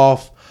played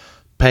golf.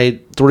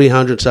 Paid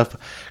 $300 stuff.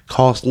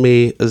 Cost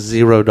me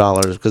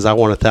 $0 because I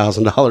won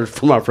 $1,000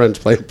 from my friends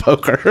playing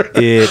poker.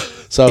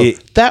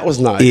 That was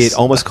nice. It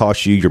almost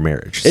cost you your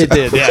marriage. So. It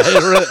did, yeah.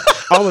 It really,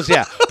 almost,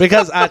 yeah.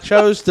 Because I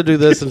chose to do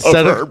this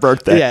instead of her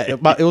birthday. Yeah,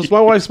 it was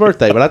my wife's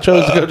birthday, but I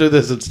chose to go do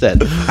this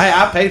instead.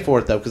 I paid for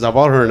it though because I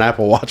bought her an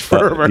Apple Watch for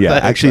her birthday. Yeah,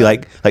 actually,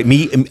 like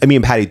me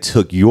and Patty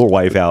took your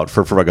wife out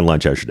for fucking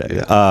lunch yesterday.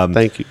 Yeah.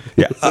 Thank you.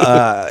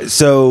 Yeah.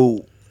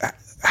 So.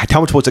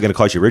 How much was it going to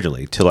cost you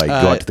originally to like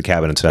go out to the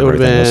cabin and spend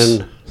everything? It would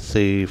have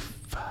been,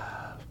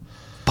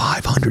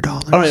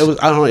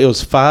 $500. It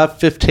was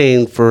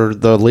 $515 for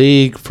the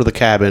league for the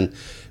cabin.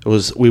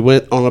 We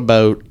went on a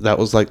boat that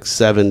was like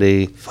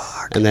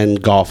 $70, and then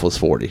golf was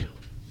 $40,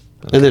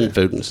 and then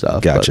food and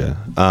stuff. Gotcha.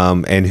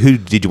 And who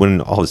did you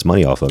win all this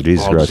money off of?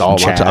 Jesus Christ,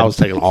 I was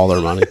taking all their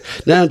money.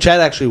 No,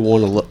 Chad actually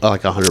won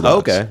like $100. Oh,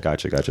 okay,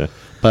 gotcha.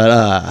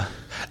 But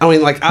I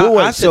mean, like,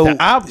 so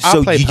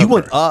you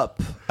went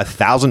up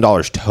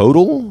 $1,000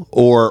 total,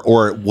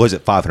 or was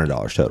it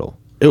 $500 total?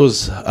 It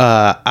was.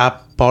 I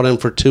bought in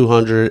for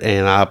 $200,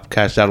 and I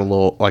cashed out a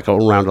little, like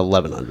around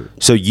 $1,100.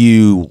 So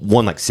you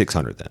won like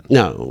 $600 then?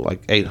 No,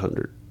 like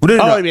 $800. No.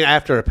 I mean,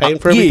 after paying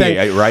for everything,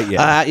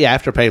 yeah.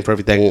 After paying for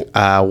everything,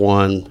 I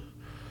won.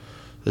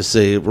 Let's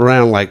see,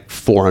 around like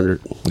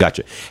 $400.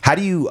 Gotcha. How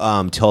do you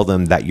tell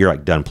them that you're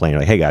like done playing?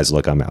 Like, hey guys,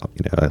 look, I'm out.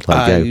 You know,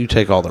 like, you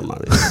take all their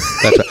money.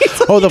 That's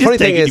right. Oh, the funny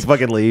thing is, you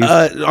fucking leave.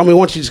 I mean,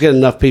 once you just get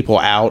enough people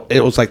out,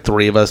 it was like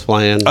 3 of us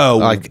playing. Oh,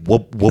 like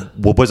what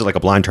was it, like a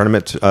blind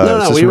tournament?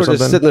 No, we were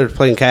just sitting there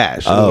playing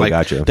cash. Oh, like,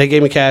 gotcha. They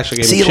gave me cash. I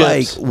gave me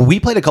chips. Like we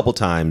played a couple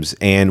times,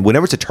 and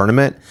whenever it's a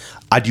tournament,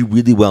 I do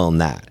really well in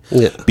that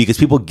because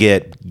people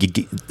get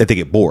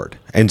bored,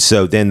 and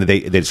so then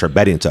they start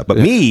betting and stuff. But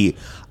me,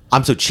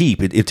 I'm so cheap.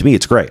 To me,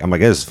 it's great. I'm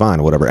like, it's fine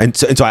or whatever. And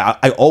so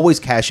I always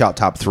cash out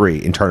top 3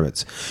 in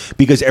tournaments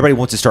because everybody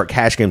wants to start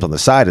cash games on the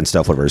side and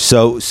stuff, whatever.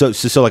 So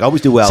like I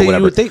always do well. See,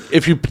 whatever. you would think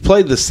if you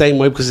played the same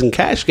way, because in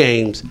cash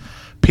games,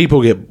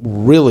 people get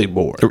really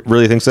bored.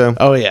 Really think so?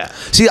 Oh yeah.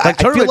 See,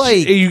 like I feel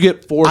like you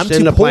get forced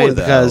into playing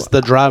because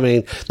the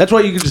driving. That's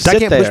why you can just sit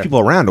there. I can't push people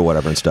around or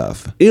whatever and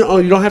stuff. You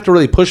don't have to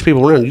really push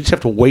people around. You just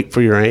have to wait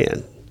for your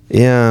hand.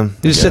 Yeah,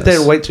 you just sit there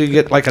and wait till you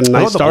get like a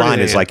nice start. The blind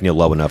is like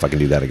low enough. I can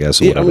do that, I guess.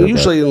 Yeah, I mean,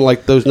 usually in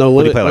like those no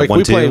limit, like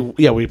we play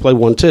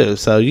 1-2,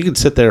 so you could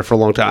sit there for a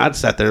long time. I'd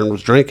sat there and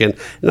was drinking,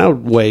 and I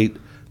would wait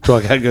till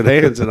I got good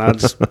hands, and I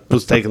just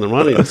was taking the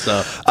money and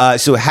stuff.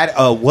 So,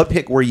 what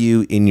pick were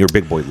you in your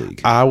big boy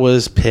league? I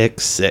was pick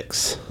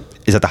 6.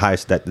 Is that the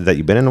highest that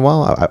you've been in a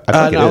while?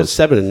 I think it was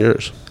 7 in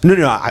yours.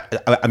 No.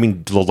 I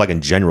mean, like in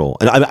general,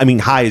 and I mean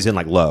high is in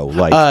like low.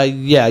 Like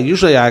yeah,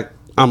 usually I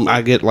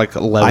get like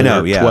 11 I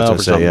know, or 12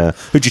 or something. Yeah.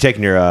 Who'd you take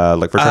in your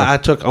like first round? I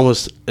took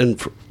almost in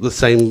the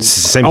same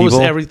Same almost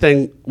people?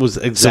 everything was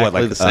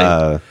exactly the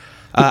same.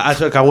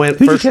 I went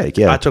Who'd first. You take?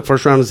 Yeah. I took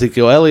first round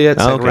Ezekiel Elliott,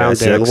 second round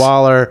Darren 6.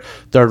 Waller,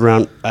 third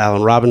round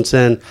Allen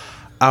Robinson.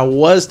 I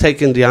was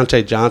taking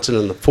Deontay Johnson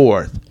in the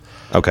 4th.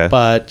 Okay.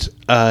 But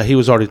he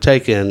was already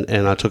taken,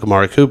 and I took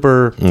Amari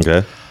Cooper.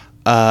 Okay.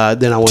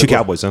 Then I went 2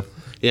 Cowboys, huh?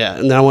 Yeah,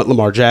 and then I went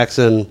Lamar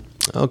Jackson.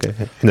 Okay.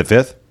 In the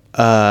 5th?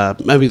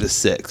 Maybe the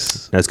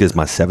 6th. That's because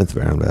my 7th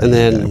round. And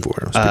then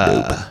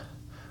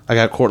I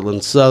got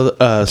Cortland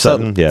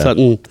Sutton. Yeah.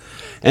 Sutton.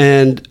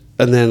 And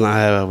then I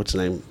have, what's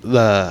his name?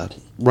 The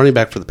running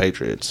back for the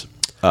Patriots.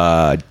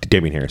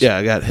 Damien Harris. Yeah,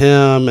 I got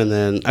him, and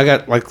then I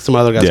got like some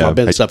other guys on my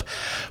bench stuff.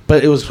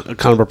 But it was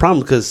kind of a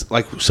problem because,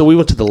 so we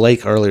went to the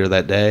lake earlier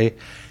that day,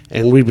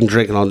 and we'd been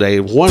drinking all day.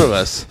 One of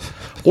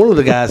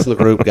the guys in the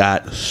group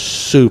got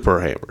super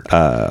hammered.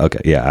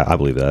 Okay, yeah, I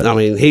believe that. I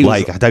mean, he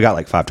I got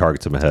like 5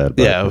 targets in my head.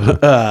 But.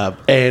 Yeah,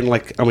 and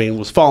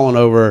was falling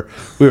over.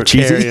 We were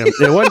cheesy. carrying him.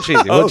 It wasn't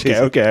cheesy.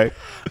 Okay.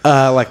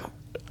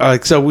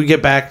 So we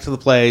get back to the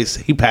place.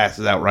 He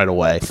passes out right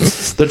away.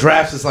 The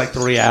draft is like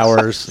 3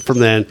 hours from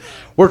then.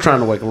 We're trying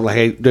to wake him. We're like,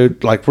 hey,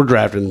 dude, we're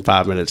drafting in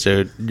 5 minutes,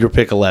 dude. You're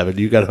pick 11.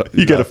 You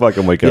gotta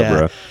fucking wake up,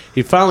 bro.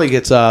 He finally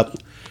gets up.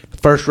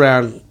 First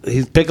round,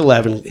 he's pick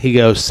 11. He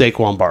goes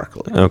Saquon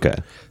Barkley. Okay.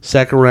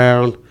 Second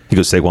round, he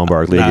goes Saquon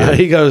Barkley again.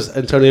 He goes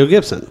Antonio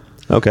Gibson.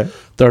 Okay.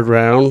 Third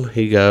round,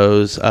 he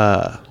goes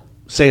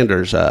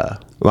Sanders.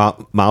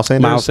 Miles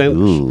Sanders. Miles Sanders.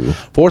 Ooh.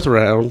 Fourth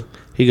round,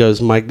 he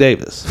goes Mike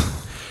Davis.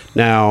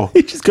 Now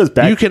he just goes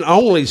back. You can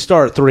only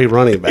start 3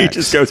 running backs.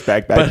 He just goes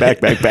back.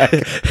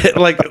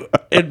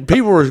 And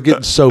people were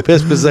getting so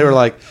pissed because they were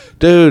like,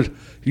 "Dude,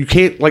 you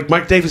can't.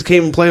 Mike Davis can't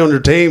even play on your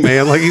team,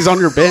 man. He's on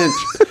your bench."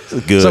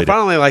 Good. So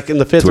finally, in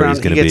the 5th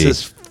round, he gets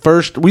his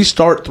first. We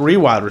start 3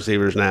 wide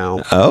receivers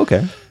now. Oh,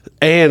 okay.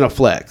 And a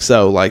flex.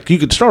 So you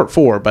could start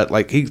 4, but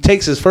he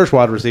takes his first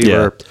wide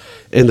receiver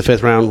in the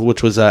 5th round,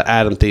 which was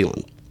Adam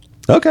Thielen.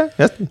 Okay,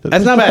 that's not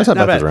bad. That's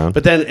not bad.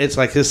 But then it's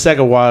his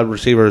second wide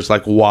receiver is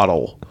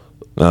Waddle.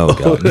 Oh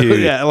god, dude!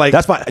 Yeah,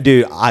 that's my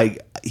dude.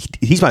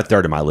 He's my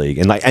 3rd in my league,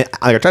 and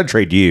I tried to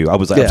trade you. I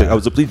was like,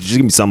 please just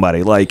give me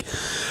somebody.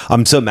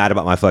 I'm so mad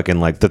about my fucking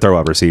the throw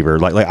out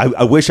receiver.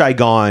 I wish I'd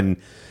gone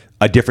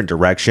a different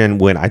direction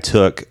when I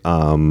took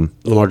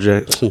Lamar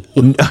Jackson.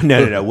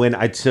 No. When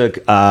I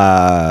took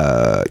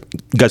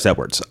Gus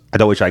Edwards,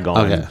 I wish I'd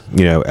gone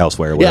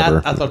elsewhere or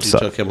whatever. Yeah, I thought you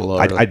took him a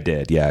little. I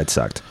did. Yeah, it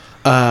sucked.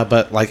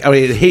 But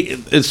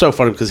it's so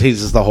funny because he's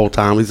just the whole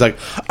time. He's like,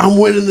 I'm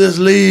winning this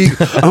league.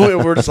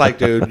 We're just like,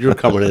 dude, you're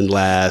coming in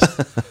last.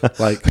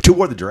 But you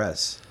wore the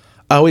dress.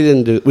 We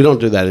don't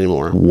do that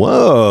anymore.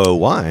 Whoa,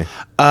 why?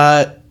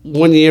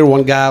 1 year,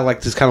 one guy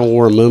just kind of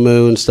wore a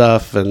muumuu and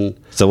stuff, and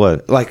so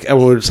what? And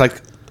we were just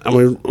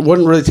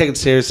wasn't really taking it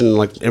serious, and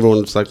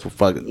everyone was like, well,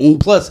 fuck it. And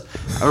plus,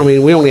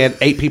 we only had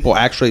 8 people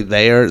actually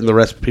there, and the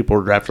rest of people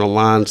were drafting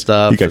online and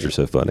stuff. You guys are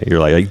so funny. You're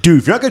like, dude,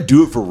 if you're not gonna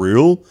do it for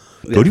real.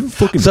 Don't even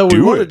fucking do it. So we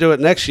want to do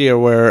it next year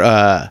where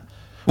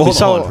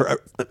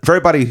for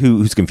everybody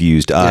who's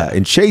confused,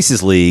 in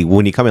Chase's league,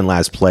 when you come in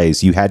last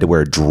place, you had to wear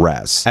a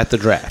dress. At the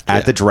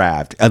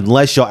draft.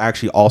 Unless y'all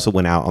actually also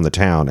went out on the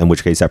town, in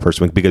which case that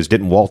person went, because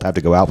didn't Walt have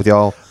to go out with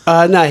y'all?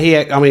 No,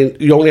 you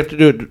only have to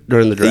do it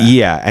during the draft.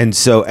 Yeah, and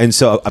so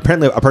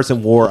apparently a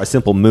person wore a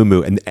simple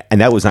muumuu,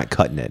 and that was not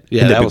cutting it.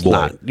 Yeah, that was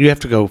not. You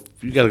got to go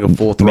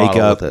full throttle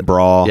makeup, with it.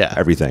 bra,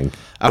 everything.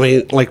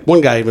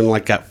 One guy even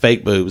got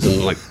fake boobs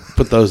and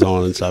put those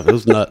on and stuff. It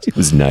was nuts. It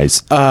was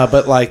nice.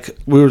 But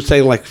we were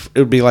saying it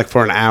would be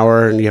for an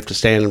hour, and you have to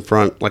stand in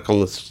front on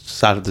the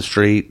side of the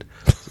street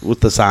with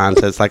the sign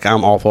says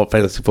I'm awful at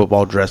fantasy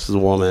football, dressed as a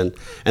woman,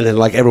 and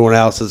then everyone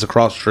else is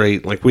across the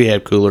street. We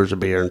had coolers of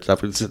beer and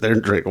stuff. We'd sit there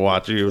and drink and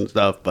watch you and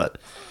stuff. But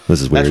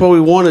this is weird. That's what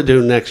we want to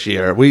do next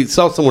year. We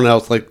saw someone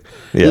else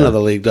another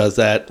league does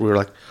that. We were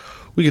like,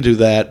 we could do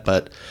that,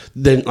 but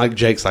then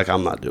Jake's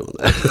I'm not doing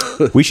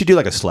that. We should do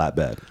a slap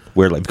bet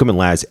where becoming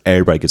last,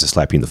 everybody gets to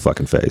slap you in the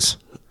fucking face.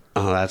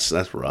 Oh, that's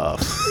rough.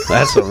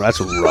 That's a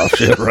rough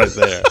shit right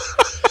there.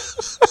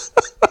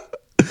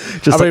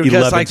 Just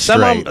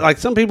because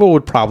some people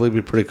would probably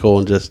be pretty cool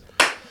and just.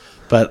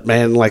 But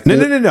man, no. You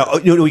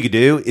know what we could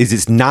do is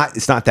it's not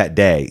that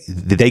day.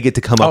 They get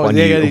to come up on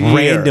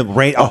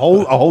you a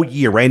whole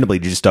year randomly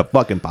just to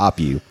fucking pop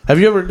you. Have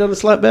you ever done a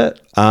slap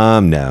bet?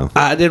 No.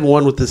 I did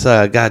one with this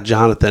guy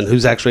Jonathan,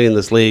 who's actually in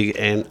this league,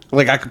 and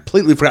I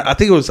completely forgot. I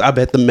think I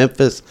bet the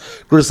Memphis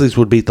Grizzlies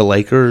would beat the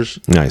Lakers.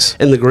 Nice.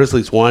 And the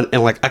Grizzlies won,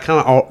 and I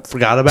kind of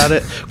forgot about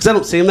it because I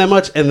don't see him that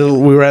much. And then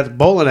we were at the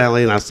bowling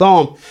alley, and I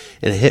saw him,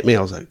 and it hit me.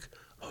 I was like,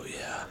 oh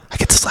yeah, I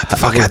get to slap the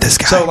fuck out of this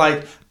guy.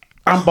 So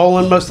I'm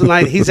bowling most of the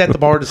night. He's at the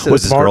bar to sit.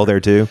 Was this girl there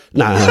too?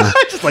 Nah.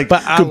 Just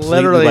but I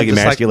literally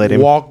just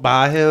walked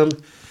by him,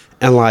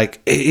 and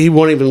he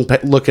wasn't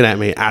even looking at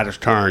me. I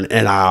just turned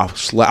and I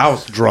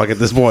was drunk at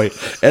this point,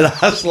 and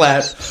I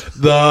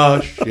slapped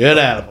the shit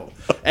out of him.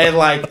 And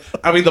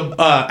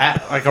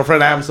our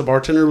friend Adams, the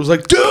bartender, was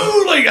like, "Dude!"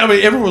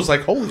 Everyone was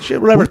like, "Holy shit!"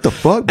 Whatever. What the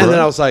fuck, bro? And then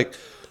I was like,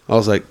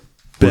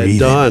 "Bet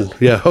done."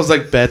 Yeah, I was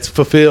like, "Bet's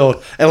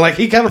fulfilled." And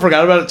he kind of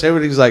forgot about it too,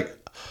 and he was like.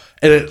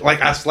 And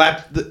I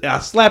slapped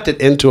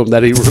it into him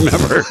that he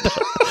remembered,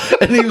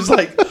 and he was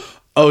like,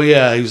 Oh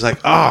yeah, he was like,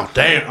 oh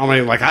damn. I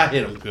mean, like I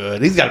hit him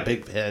good. He's got a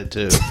big head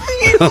too.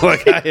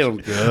 Like I hit him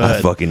good.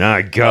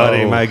 I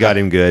got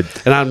him good.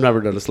 And I've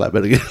never done a slap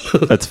bet again.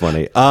 That's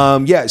funny.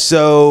 Yeah.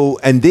 So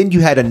and then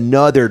you had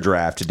another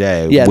draft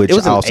today. Yeah, which it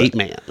was Allison, an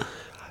 8-man.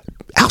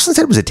 Allison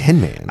said it was a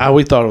 10-man.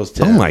 We thought it was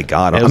 10. Oh my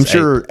god! I'm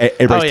sure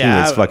everybody's team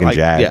is fucking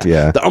jacked.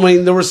 Yeah. I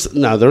mean, there was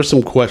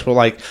some questionable.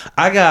 Like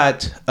I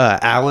got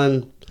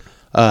Allen.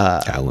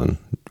 Josh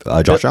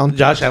Allen?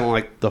 Josh Allen,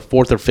 like the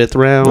 4th or 5th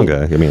round.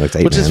 Okay. I mean, like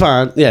 8-man. Which is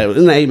fine. Yeah,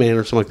 in the 8-man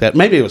or something like that.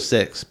 Maybe it was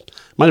 6.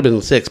 Might have been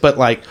the 6. But,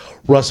 like,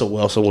 Russell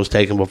Wilson was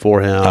taken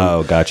before him.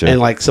 Oh, gotcha. And,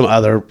 like, some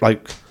other,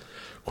 like,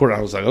 quarter,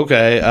 I was like,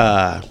 okay.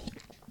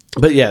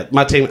 But, yeah,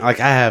 my team, like,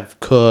 I have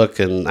Cook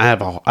and I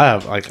have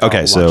like,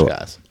 okay, so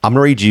guys. I'm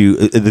going to read you.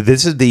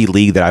 This is the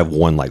league that I've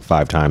won, like,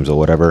 5 times or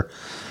whatever.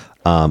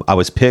 I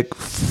was pick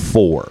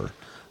 4.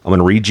 I'm going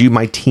to read you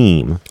my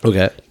team.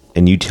 Okay.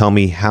 And you tell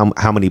me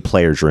how many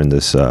players are in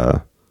this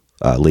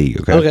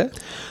league. Okay.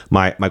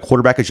 My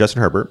quarterback is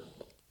Justin Herbert.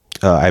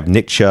 I have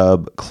Nick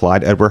Chubb,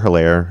 Clyde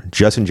Edwards-Helaire,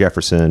 Justin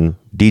Jefferson,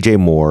 DJ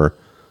Moore,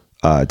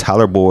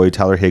 Tyler Boyd,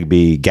 Tyler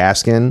Higbee,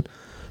 Gaskin,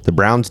 the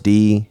Browns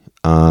D,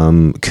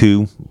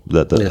 Koo,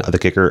 the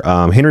kicker,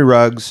 Henry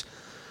Ruggs,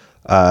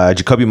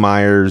 Jacoby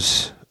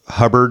Myers,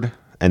 Hubbard,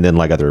 and then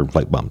like other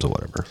like bums or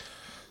whatever.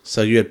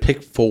 So you had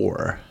pick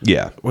 4.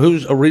 Yeah.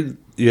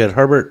 You had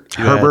Herbert.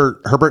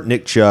 Herbert,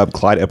 Nick Chubb,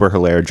 Clyde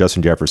Edwards-Helaire,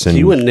 Justin Jefferson.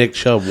 You and Nick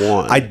Chubb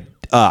won.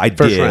 I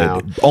First did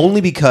round.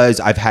 only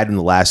because I've had him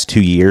the last 2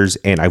 years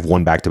and I've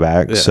won back to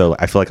back. So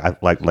I feel like I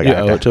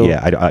owe it to him?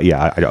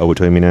 Yeah, I owe it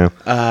to him. You know.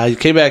 You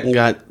came back and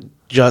got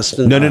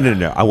Justin.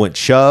 No. I went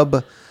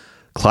Chubb,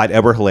 Clyde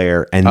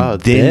Edwards-Helaire, and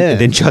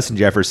then Justin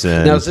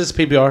Jefferson. Now is this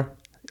PPR?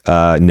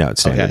 No,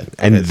 it's standard. Okay.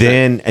 And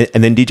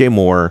then DJ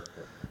Moore,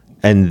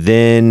 and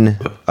then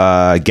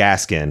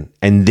Gaskin,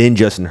 and then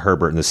Justin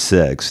Herbert in the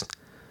 6th.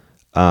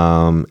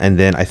 And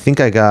then I think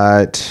I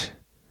got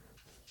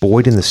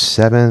Boyd in the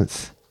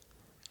 7th.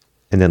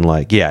 And then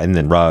and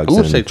then Ruggs. I'm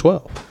going to say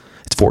 12.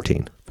 It's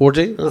 14.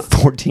 14?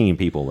 14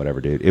 people, whatever,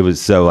 dude. It was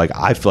so like,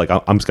 I feel like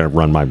I'm just going to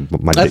run my.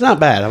 That's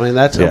not bad. I mean,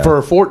 that's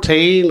for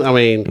 14. I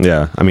mean,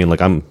 yeah. I mean, like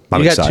I'm you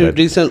got excited. 2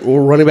 decent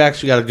running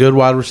backs. You got a good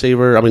wide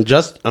receiver. I mean,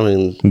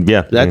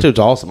 that dude's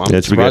awesome.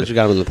 I'm surprised you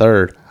got him in the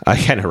 3rd. I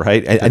kind of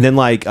right. And then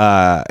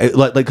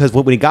because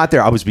when he got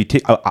there, I was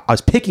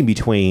picking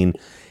between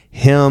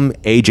him,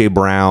 AJ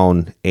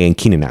Brown, and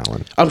Keenan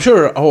Allen. I'm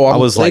sure. I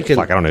was thinking,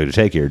 like, fuck, I don't know who to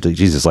take here.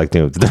 Jesus, like,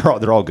 they're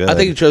all good. I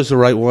think he chose the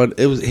right one.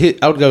 I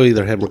would go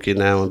either him or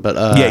Keenan Allen, but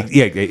yeah.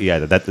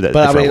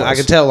 But I mean, I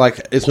can tell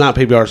like it's not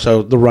PPR,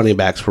 so the running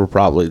backs were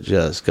probably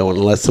just going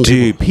unless some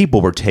people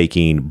were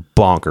taking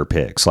bonker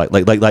picks. Like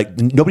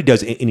nobody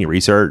does any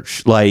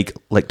research. Like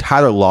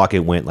Tyler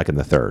Lockett went like in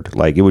the 3rd.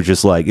 Like it was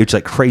just like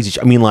crazy.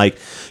 I mean, like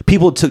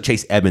people took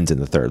Chase Edmonds in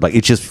the 3rd. Like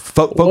it's just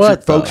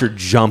folks are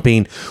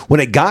jumping.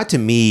 When it got to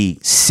me,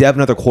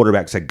 7 other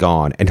quarterbacks had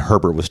gone and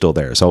Herbert was still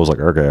there. So I was like,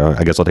 okay,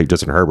 I guess I'll take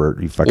Justin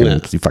Herbert. You fucking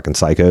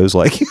psychos.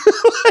 Like,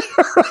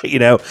 you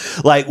know,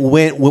 like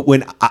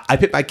when I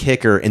picked my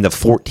kicker in the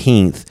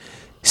 14th,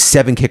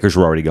 7 kickers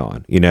were already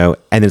gone, you know,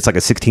 and it's like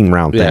a 16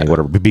 round thing,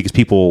 whatever, because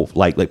people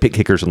like pick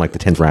kickers in like the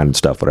 10th round and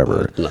stuff,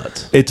 whatever.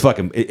 Nuts. It's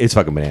fucking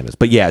bananas.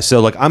 But yeah,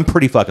 so like I'm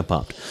pretty fucking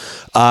pumped.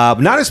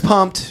 Not as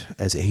pumped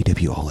as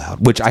AEW All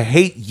Out, which I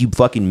hate you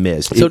fucking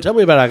missed. So tell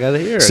me about it. I gotta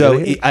hear. So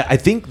I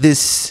think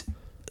this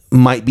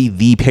might be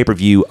the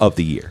pay-per-view of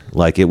the year.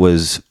 Like it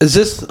was. Is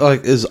this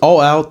like is All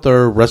Out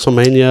their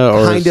WrestleMania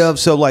or kind of?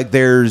 So like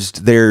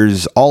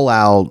there's All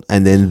Out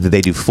and then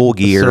they do Full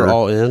Gear. They're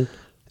All In.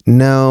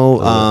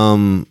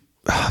 No,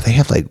 they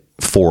have like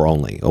 4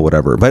 only or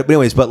whatever. But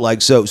anyways, but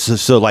like so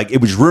like it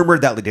was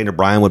rumored that like Daniel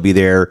Bryan would be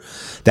there,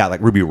 that like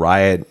Ruby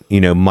Riott,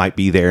 you know, might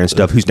be there and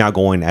stuff. Who's now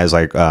going as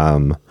like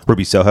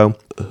Ruby Soho.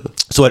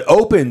 So it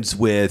opens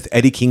with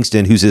Eddie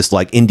Kingston, who's this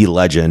like indie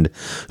legend,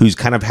 who's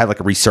kind of had like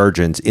a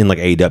resurgence in like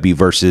AEW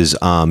versus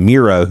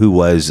Miro, who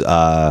was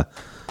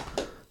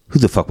who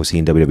the fuck was he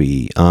in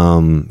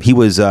WWE? He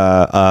was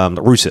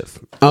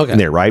Rusev. In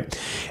there, right?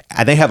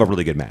 And they have a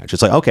really good match.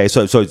 It's like, okay,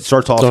 so it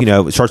starts off,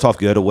 it starts off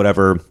good or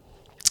whatever.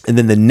 And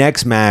then the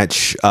next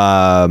match,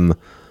 who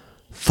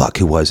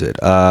was it?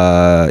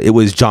 It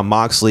was Jon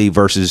Moxley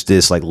versus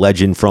this like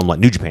legend from like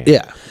New Japan.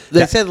 Yeah.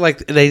 They said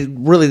like they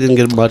really didn't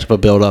get much of a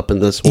build up in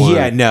this one.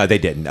 Yeah, no, they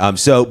didn't.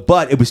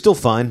 But it was still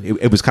fun.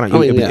 It was kind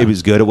of it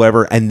was good or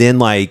whatever. And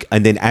then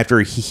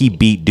after he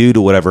beat Dude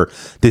or whatever,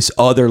 this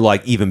other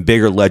like even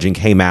bigger legend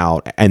came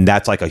out, and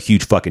that's like a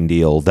huge fucking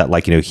deal. That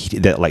like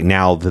that like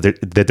now that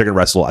they're gonna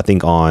wrestle, I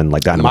think on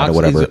like Dynamite or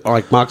whatever.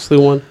 Like Moxley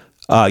won.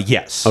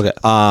 Yes. Okay.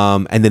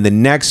 And then the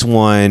next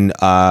one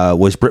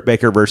was Britt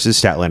Baker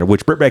versus Statlander,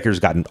 which Britt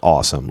Baker's gotten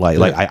awesome. Like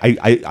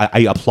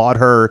I applaud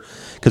her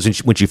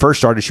because when she first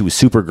started, she was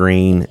super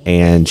green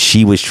and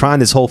she was trying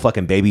this whole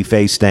fucking baby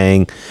face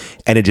thing,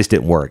 and it just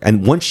didn't work.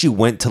 And once she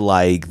went to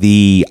like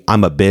the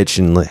I'm a bitch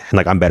and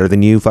like I'm better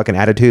than you fucking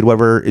attitude,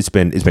 whatever, it's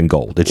been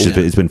gold. It's just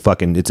it's been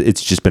fucking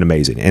it's just been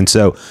amazing. And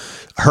so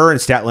her and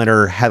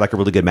Statlander had like a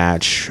really good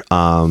match.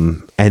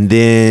 And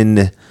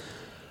then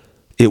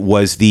It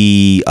was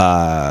the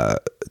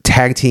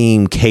tag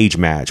team cage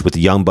match with the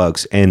Young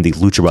Bucks and the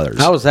Lucha Brothers.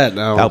 How was that?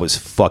 Now that was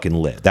fucking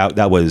lit.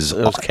 That was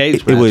it was cage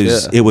it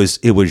match,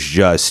 it was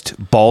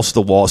just balls to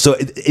the wall. So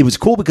it was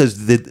cool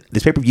because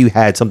this pay per view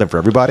had something for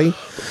everybody.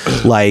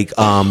 Like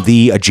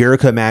the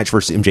Jericho match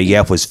versus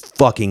MJF was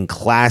fucking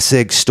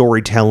classic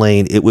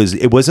storytelling. It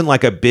wasn't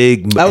like a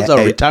big. That was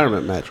a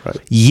retirement match, right?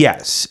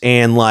 Yes,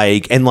 and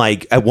like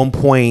at one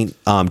point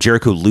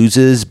Jericho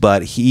loses,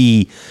 but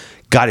he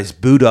got his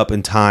boot up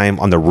in time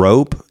on the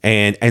rope,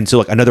 and so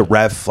like another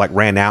ref like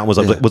ran out and was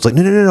like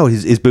no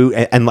his boot,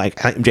 and like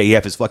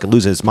MJF is fucking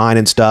losing his mind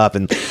and stuff,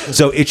 and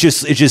so it's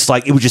just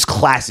like it was just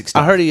classic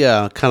stuff. I heard he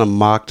kind of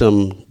mocked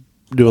him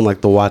doing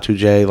like the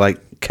Y2J like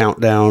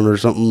countdown or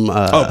something.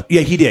 Oh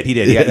yeah, he did.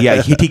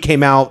 Yeah. He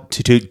came out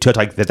to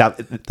like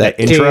that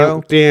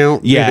intro.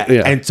 Yeah,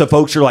 and so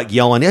folks are like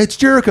yelling, "It's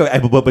Jericho!"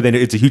 But then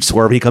it's a huge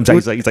swerve. And he comes out.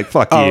 He's like,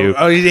 "Fuck you!"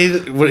 Oh,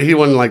 he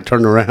wasn't like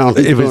turned around.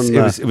 It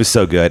was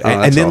so good.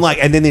 And then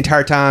awesome. The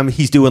entire time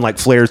he's doing like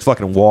Flair's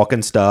fucking walk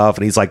and stuff,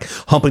 and he's like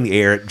humping the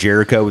air at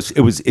Jericho.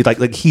 It was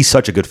like he's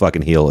such a good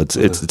fucking heel.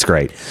 It's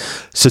great.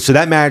 So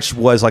that match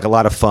was like a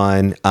lot of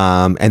fun.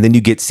 And then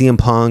you get CM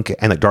Punk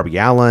and like Darby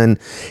Allin,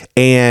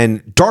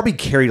 and Darby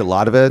carried a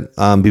lot of it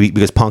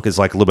because Punk is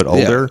like a little bit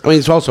older. I mean,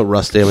 he's also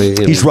rusty.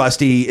 He's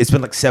rusty. It's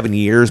been like 7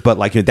 years, but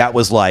like that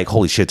was like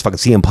holy shit, it's fucking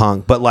CM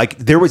Punk. But like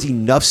there was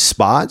enough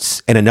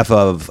spots and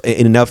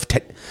enough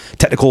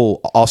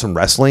technical awesome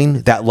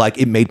wrestling that like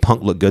it made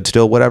Punk look good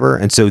still, whatever.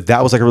 And so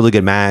that was like a really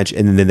good match.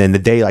 And then the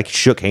day like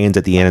shook hands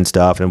at the end and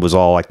stuff, and it was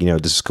all like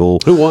this is cool.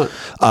 Who won?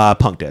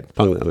 Punk did.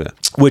 Yeah.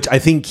 Which I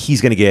think he's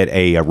going to get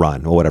a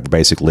run or whatever,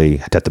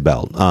 basically at the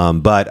belt.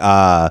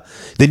 But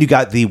then you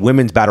got the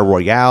women's battle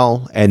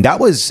royale, and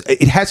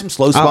it had some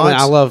slow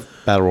spots. I love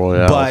battle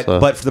royale,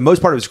 but for the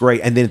most part, it was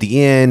great. And then at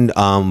the end,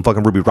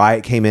 fucking Ruby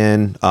Riott came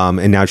in,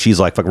 and now she's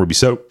like fucking Ruby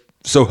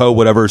Soho,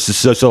 whatever.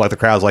 So like the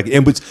crowd's like,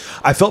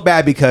 I felt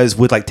bad because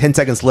with like 10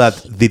 seconds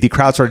left, the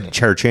crowd started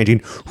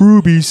chanting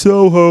Ruby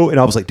Soho, and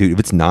I was like, dude, if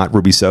it's not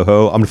Ruby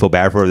Soho, I'm gonna feel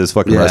bad for this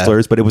fucking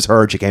wrestlers. But it was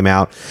her. She came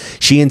out.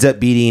 She ends up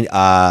beating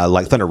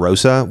like Thunder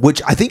Rosa,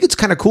 which I think it's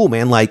kind of cool,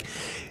 man. Like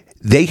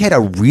they had a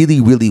really,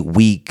 really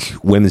weak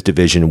women's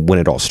division when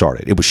it all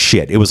started. It was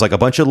shit. It was like a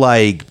bunch of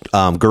like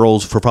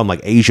girls from like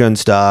Asia and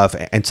stuff,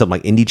 and some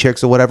like indie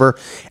chicks or whatever.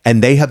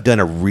 And they have done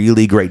a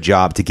really great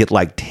job to get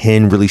like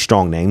 10 really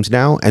strong names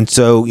now. And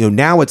so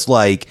now it's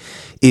like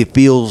it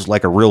feels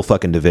like a real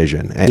fucking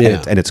division, and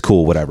it's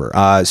cool, whatever.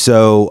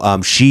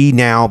 So she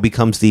now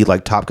becomes the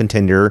like top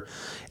contender.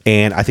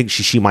 And I think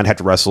she might have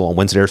to wrestle on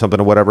Wednesday or something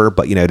or whatever.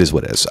 But it is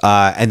what it is.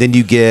 And then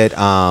you get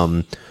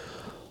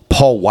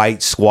Paul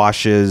White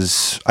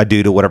squashes a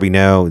dude or whatever,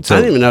 So,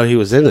 I didn't even know he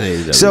was in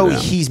AEW. So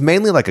he's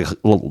mainly like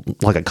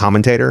a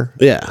commentator.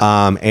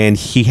 Yeah. And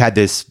he had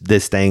this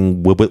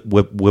thing with I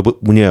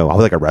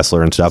was like a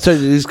wrestler and stuff. So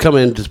he's come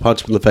in, just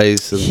punch him in the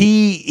face. And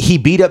he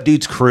beat up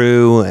dude's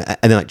crew and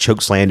then like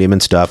choke slammed him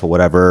and stuff or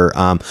whatever.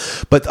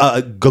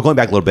 But going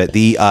back a little bit,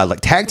 the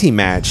like tag team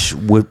match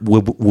with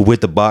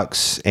the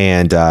Bucks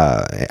and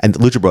the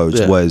Lucha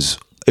Bros was.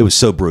 It was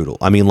so brutal.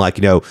 I mean,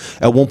 like,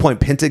 at one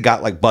point, Penta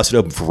got like busted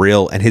open for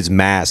real, and his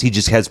mask, he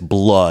just has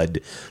blood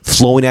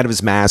flowing out of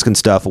his mask and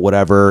stuff or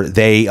whatever.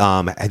 They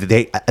have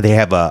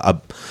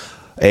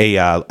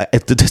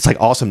it's like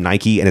awesome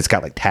Nike, and it's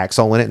got like tax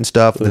all in it and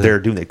stuff. Mm-hmm. They're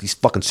doing like these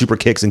fucking super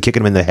kicks and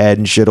kicking him in the head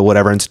and shit or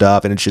whatever and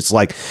stuff. And it's just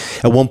like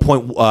at one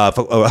point,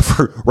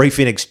 for Ray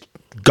Phoenix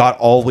got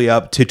all the way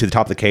up to the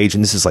top of the cage,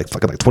 and this is like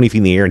fucking like 20 feet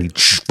in the air, and he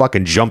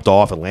fucking jumped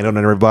off and landed on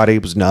everybody.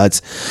 It was nuts.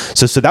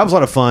 So that was a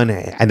lot of fun,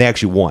 and they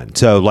actually won.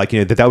 So like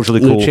that was really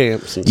cool. New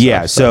champs and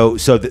yeah.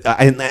 stuff,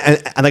 And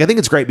like I think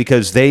it's great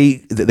because they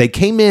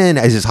came in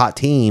as this hot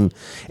team,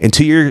 and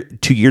 2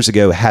 years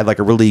ago had like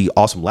a really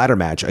awesome ladder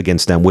match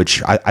against them,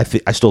 which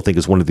I still think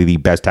is one of the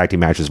best tag team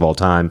matches of all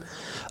time.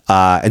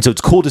 And so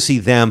it's cool to see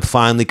them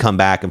finally come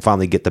back and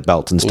finally get the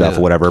belts and stuff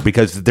or whatever,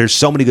 because there's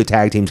so many good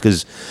tag teams,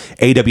 because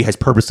AEW has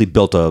purposely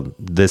built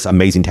this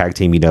amazing tag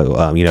team,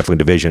 for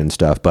division and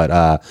stuff.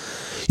 But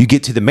you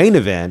get to the main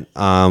event,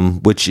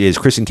 which is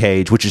Christian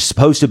Cage, which is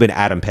supposed to have been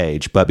Adam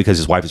Page, but because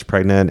his wife is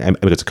pregnant and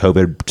because of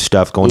COVID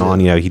stuff going on,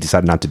 he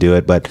decided not to do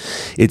it. But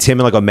it's him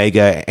and like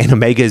Omega, and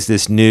Omega is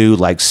this new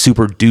like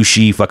super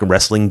douchey fucking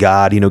wrestling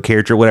god,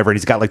 character or whatever. And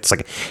he's got like this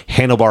like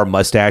handlebar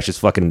mustache. It's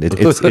fucking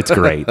it's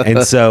great.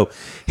 And so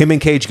him and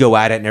Cage go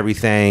at it and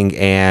everything.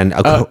 And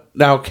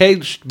now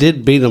Cage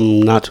did beat him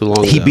not too long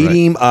ago. He beat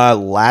him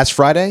last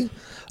Friday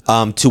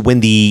to win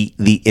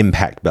the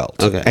Impact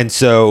belt. Okay. And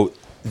so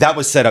that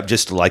was set up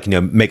just to like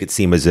make it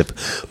seem as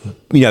if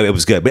it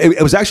was good, but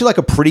it was actually like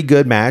a pretty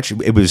good match.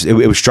 It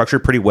was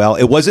structured pretty well.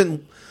 It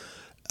wasn't.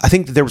 I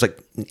think that there was like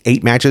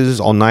 8 matches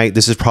all night.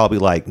 This is probably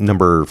like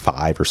number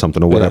 5 or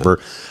something or whatever.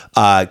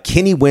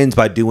 Kenny wins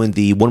by doing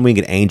the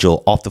one-winged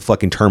angel off the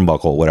fucking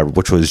turnbuckle or whatever,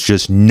 which was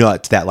just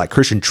nuts. That like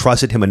Christian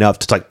trusted him enough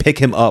to like pick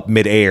him up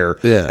midair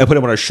and put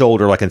him on his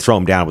shoulder like and throw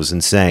him down. It was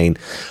insane.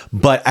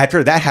 But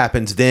after that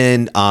happens,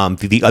 then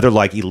the other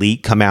like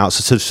elite come out.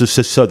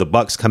 So the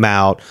Bucks come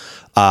out.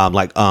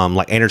 Like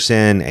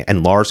Anderson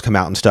and Lars come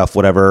out and stuff,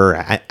 whatever,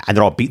 and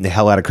they're all beating the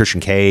hell out of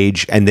Christian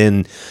Cage, and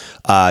then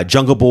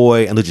Jungle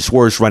Boy and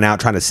Luchasaurus run out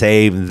trying to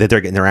save, and they're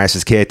getting their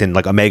asses kicked, and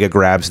like Omega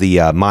grabs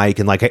the mic,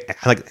 and like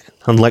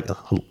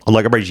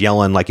everybody's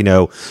yelling, like,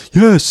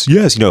 yes,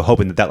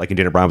 hoping that like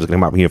Daniel Bryan was going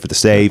to come out for the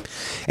save,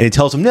 and he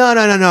tells them,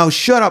 no,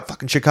 shut up,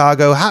 fucking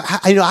Chicago.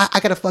 I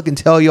gotta fucking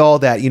tell y'all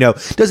that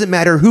doesn't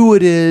matter who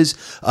it is,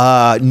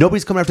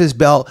 nobody's coming after this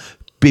belt.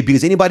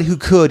 Because anybody who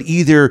could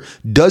either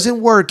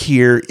doesn't work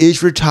here,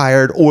 is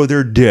retired, or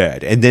they're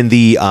dead. And then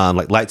the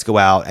like lights go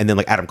out, and then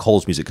like Adam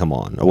Cole's music come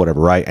on or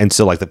whatever, right? And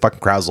so like the fucking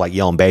crowd's like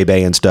yelling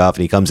 "Baby" and stuff,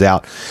 and he comes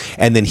out,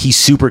 and then he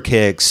super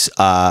kicks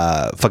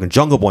fucking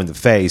Jungle Boy in the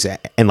face,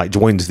 and like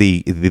joins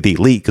the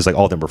elite because like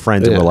all of them were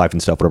friends in real life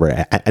and stuff,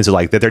 whatever. And so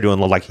like they're doing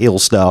like heel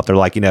stuff. They're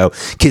like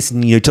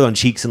kissing each other on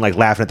cheeks and like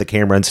laughing at the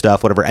camera and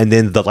stuff, whatever. And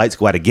then the lights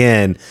go out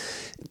again.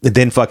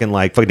 Then fucking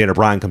Daniel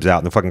Bryan comes out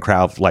and the fucking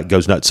crowd like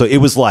goes nuts. So it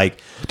was like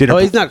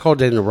he's not called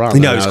Daniel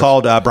Bryan. No, he's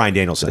called Bryan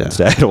Danielson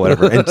instead or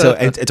whatever. And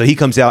so he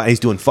comes out and he's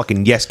doing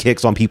fucking yes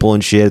kicks on people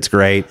and shit. It's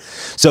great.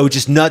 So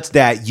just nuts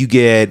that you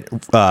get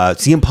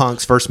CM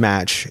Punk's first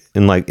match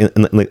in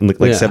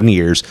 7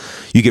 years.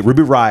 You get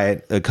Ruby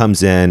Riott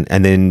comes in,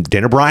 and then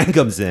Daniel Bryan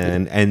comes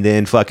in, and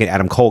then fucking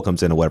Adam Cole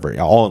comes in or whatever.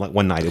 All in like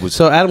one night. It was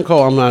so Adam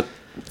Cole. I'm not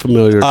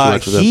familiar too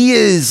much with him. He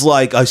is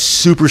like a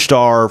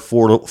superstar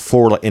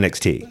for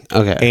NXT.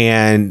 Okay.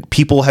 And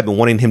people have been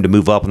wanting him to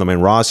move up on the main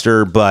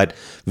roster, but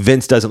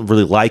Vince doesn't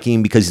really like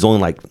him because he's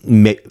only like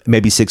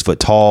maybe 6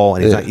 foot tall,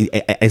 and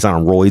he's not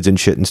on roids and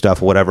shit and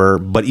stuff or whatever.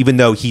 But even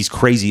though he's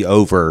crazy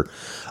over,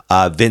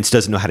 Vince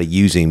doesn't know how to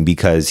use him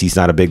because he's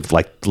not a big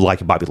like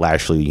Bobby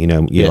Lashley,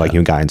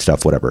 like guy and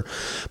stuff, whatever.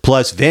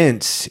 Plus,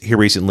 Vince here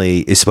recently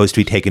is supposed to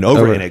be taking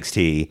over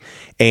NXT,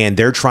 and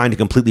they're trying to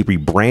completely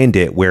rebrand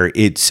it where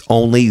it's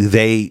only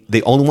they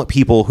only want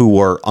people who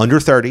are under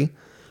 30,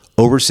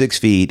 over 6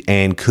 feet,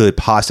 and could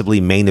possibly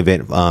main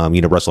event,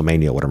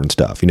 WrestleMania, whatever and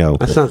stuff.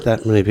 That's not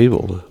that many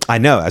people. I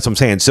know, that's what I'm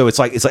saying. So it's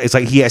like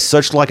he has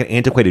such like an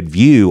antiquated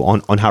view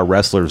on how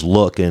wrestlers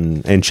look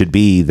and should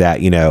be that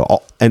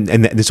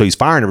and so he's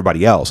firing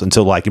everybody else. And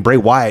so like Bray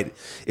Wyatt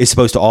is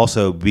supposed to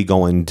also be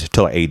going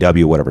to like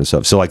AEW or whatever and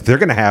stuff. So like they're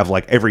gonna have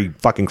like every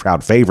fucking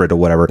crowd favorite or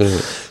whatever.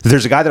 Mm-hmm.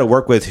 There's a guy that I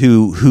work with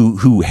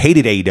who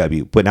hated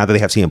AEW, but now that they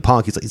have CM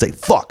Punk, he's like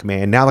fuck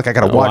man, now like I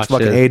gotta watch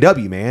fucking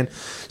AEW, man.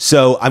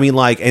 So I mean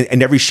like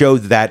and every show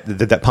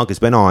that Punk has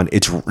been on,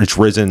 it's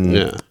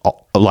risen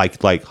like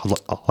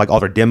all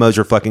their demos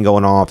are fucking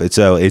going off. It's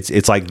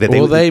like that.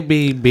 Will they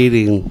be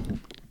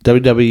beating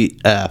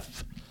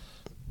WWF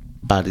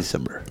by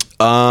December?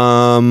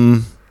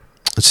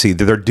 Let's see.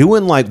 They're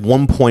doing like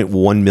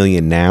 1.1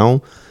 million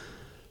now.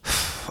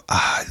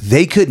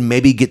 They could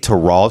maybe get to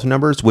Raw's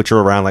numbers, which are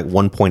around like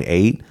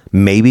 1.8,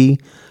 maybe.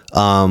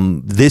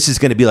 This is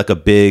going to be like a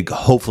big,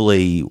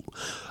 hopefully.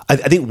 I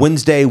think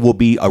Wednesday will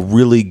be a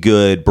really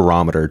good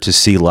barometer to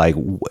see like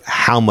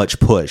how much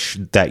push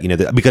that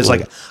because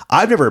like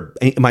I've never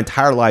in my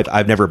entire life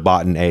I've never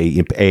bought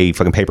a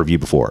fucking pay-per-view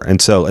before, and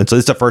so this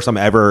is the first time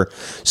ever.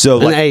 So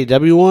an like,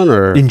 AEW one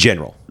or in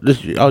general?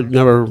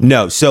 Never.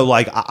 No. So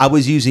like I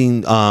was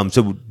using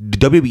so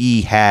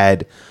WWE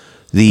had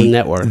the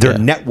network, their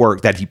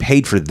network that if you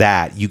paid for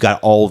that, you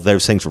got all of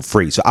those things for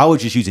free. So I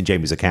was just using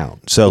Jamie's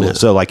account. So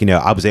like,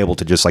 I was able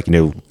to just like,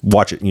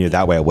 watch it,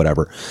 that way or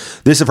whatever.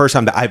 This is the first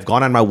time that I've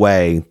gone on my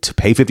way to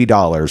pay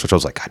 $50, which I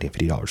was like, God damn,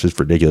 $50 is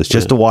ridiculous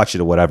just to watch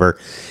it or whatever.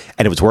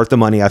 And it was worth the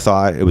money. I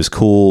thought it was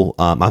cool.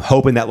 I'm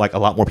hoping that like a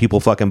lot more people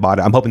fucking bought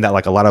it. I'm hoping that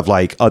like a lot of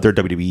like other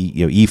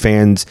WWE,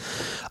 fans,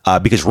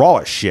 because Raw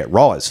is shit.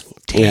 Raw is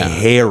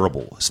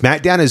terrible.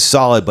 SmackDown is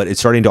solid, but it's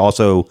starting to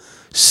also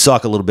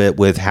suck a little bit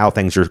with how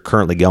things are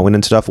currently going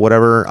and stuff,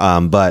 whatever.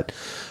 But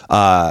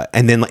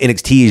and then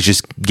NXT is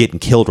just getting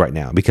killed right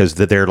now because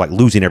they're like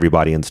losing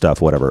everybody and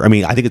stuff, whatever. I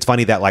mean, I think it's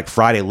funny that like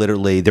Friday,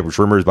 literally, there was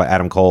rumors about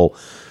Adam Cole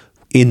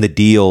in the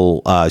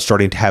deal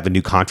starting to have a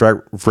new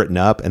contract written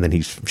up, and then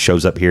he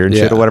shows up here and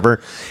shit or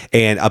whatever.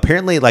 And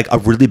apparently, like a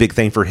really big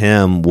thing for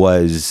him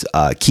was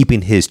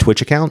keeping his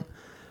Twitch account,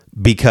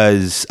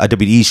 because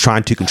WWE's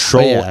trying to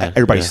control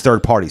everybody's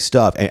third-party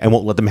stuff and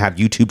won't let them have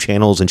YouTube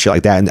channels and shit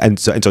like that. And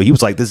so he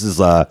was like, this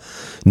is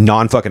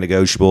non-fucking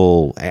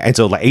negotiable. And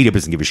so like AEW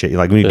doesn't give a shit.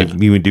 Like, we need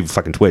to do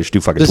fucking Twitch,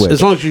 Twitch.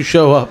 As long as you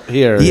show up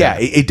here. Yeah,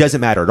 it doesn't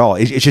matter at all.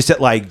 It's just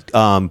that like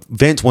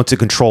Vince wants to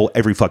control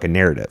every fucking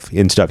narrative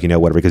and stuff,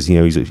 whatever, because,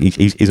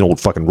 he's an old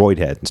fucking roid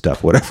head and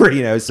stuff,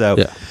 whatever, so.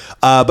 Yeah.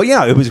 But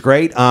yeah, it was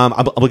great.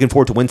 I'm looking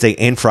forward to Wednesday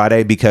and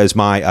Friday because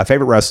my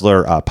favorite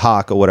wrestler,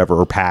 Pac or whatever,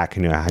 or Pac,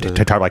 I had to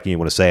talk about like you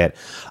want to say it.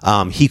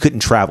 He couldn't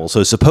travel,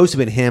 so it's supposed to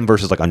have been him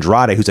versus like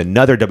Andrade, who's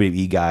another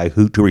WWE guy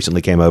who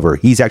recently came over.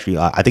 He's actually,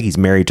 I think he's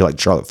married to like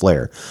Charlotte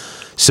Flair.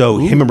 So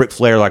him and Ric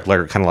Flair like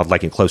kind of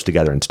like close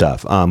together and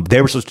stuff.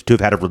 They were supposed to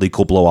have had a really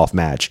cool blow off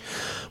match,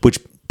 which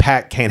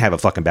Pat can't have a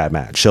fucking bad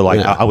match. So like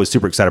I was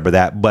super excited about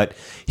that, but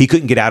he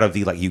couldn't get out of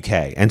the like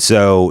UK, and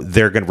so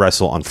they're gonna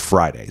wrestle on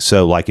Friday.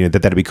 So like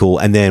that'd be cool.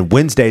 And then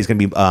Wednesday is gonna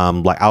be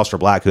like Aleister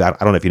Black, who I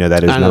don't know if you know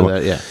that is. I know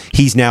that, yeah.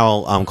 He's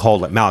now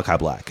called like Malachi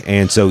Black,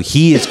 and so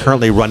he is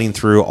currently running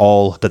through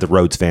all the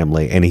Rhodes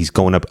family, and he's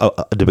going up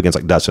against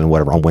like Dustin and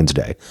whatever on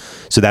Wednesday.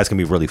 So that's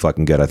gonna be really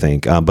fucking good, I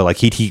think. But like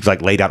he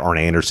like laid out Arn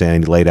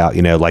Anderson, he laid out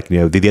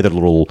the other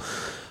little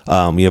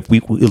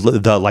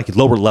the like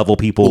lower level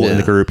people in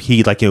the group.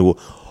 He like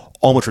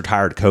almost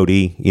retired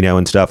Cody,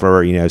 and stuff,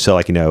 or so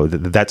like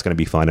that's going to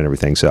be fun and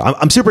everything. So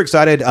I'm super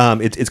excited.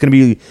 It's going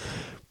to be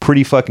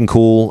pretty fucking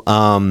cool.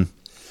 I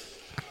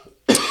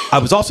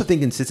was also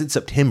thinking, since it's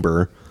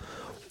September,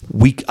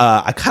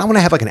 I kind of want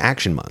to have like an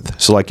action month.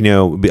 So like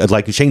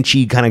like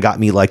Shang-Chi kind of got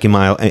me like in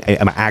my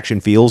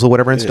action feels or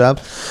whatever and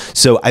stuff.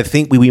 So I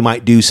think we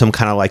might do some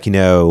kind of like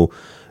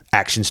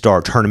action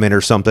star tournament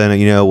or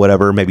something,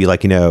 whatever, maybe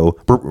like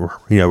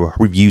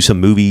review some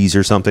movies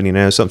or something,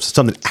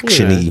 something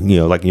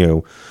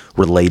actiony,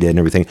 related and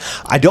everything.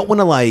 I don't want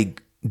to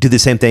like do the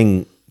same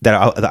thing that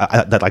I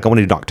want to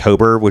do in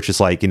October, which is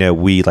like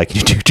we like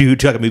do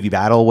like a movie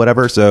battle,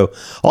 whatever. So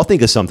I'll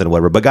think of something,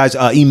 whatever. But guys,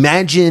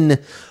 imagine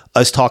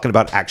us talking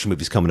about action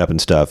movies coming up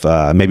and stuff.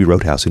 Maybe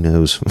Roadhouse, who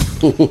knows?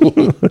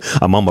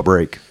 I'm on my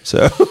break.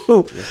 So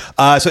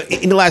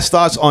any last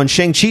thoughts on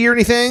Shang-Chi or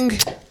anything?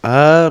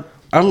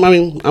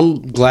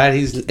 I'm glad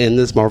he's in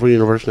this Marvel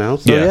universe now.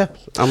 So yeah,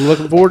 I'm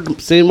looking forward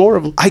to seeing more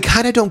of him. I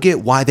kind of don't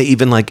get why they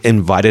even like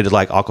invited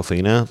like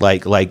Awkwafina.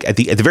 Like at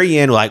the very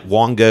end, like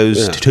Wong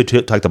goes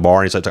to like the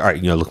bar and he's like, all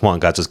right, look, Wong,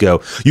 guys, let's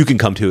go. You can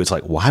come too. It's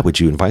like, why would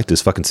you invite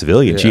this fucking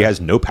civilian? She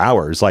has no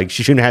powers. Like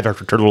she shouldn't have her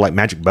little like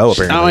magic bow.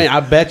 Apparently, I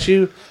bet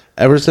you.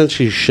 Ever since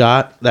she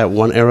shot that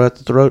one arrow at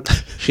the throat,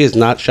 she has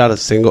not shot a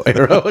single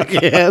arrow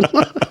again.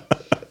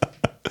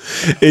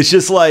 It's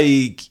just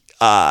like.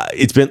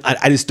 It's been.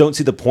 I just don't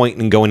see the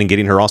point in going and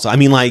getting her. Also, I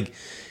mean, like,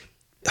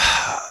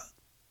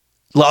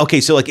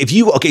 okay, so like if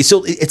you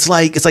so it's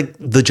like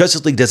the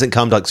Justice League doesn't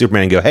come to like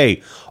Superman and go,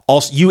 hey,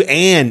 also you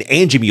and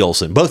Jimmy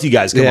Olsen, both you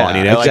guys come on,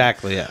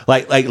 exactly,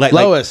 like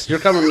Lois, you're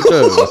coming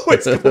too.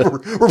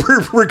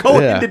 we're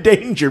going into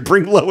danger.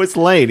 Bring Lois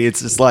Lane.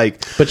 It's just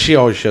like, but she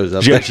always shows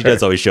up. She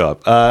does always show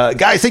up.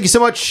 Guys, thank you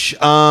so much.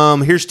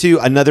 Here's to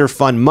another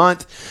fun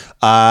month.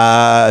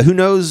 Who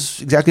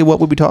knows exactly what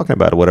we'll be talking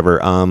about or whatever.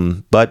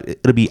 But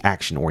it'll be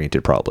action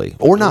oriented probably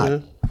or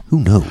not. Who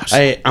knows?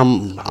 Hey,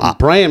 I'm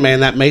praying, man.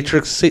 That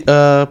Matrix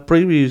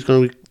preview is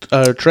going to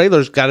be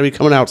trailer's got to be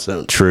coming out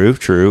soon.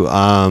 True.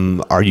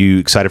 Are you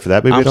excited for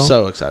that movie? I'm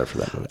so excited for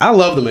that movie. I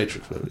love the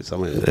Matrix movies. I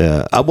mean,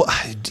 I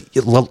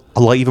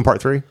love even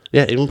Part 3.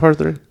 Yeah, even Part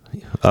 3.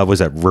 Was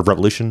that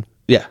Revolution?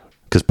 Yeah.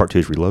 Because Part 2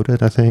 is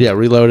Reloaded, I think. Yeah,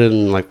 Reloaded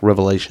and like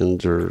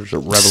Revelations or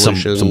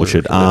Revolution. Some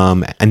shit.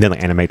 And then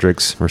like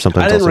Animatrix or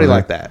something. I didn't really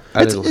like that.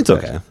 It's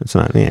okay. It's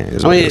not. Yeah.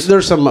 I mean,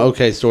 there's some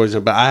okay stories,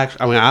 but I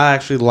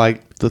actually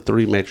like the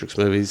 3 Matrix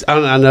movies.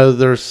 I know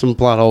there's some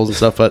plot holes and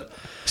stuff, but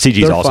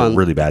CG's also fun.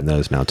 Really bad in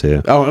those now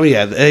too. Oh, I mean,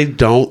 yeah, they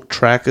don't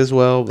track as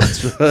well, but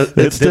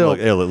it's still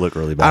it'll look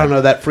really bad. I don't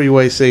know, that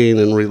freeway scene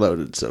in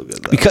Reloaded so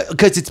good though.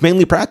 because it's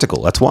mainly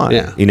practical. That's why.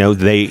 Yeah.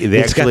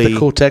 It's actually got the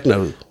cool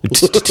techno.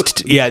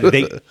 Yeah,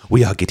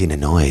 we are getting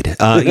annoyed.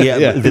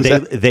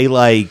 They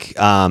like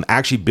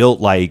actually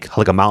built like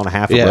a mile and a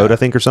half of road, I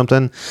think, or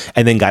something,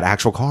 and then got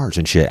actual cars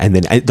and shit. And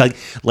then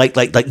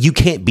like you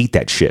can't beat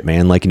that shit,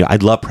 man. Like I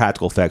love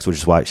practical effects, which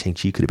is why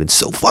Shang-Chi could have been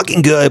so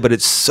fucking good, but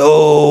it's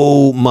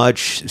so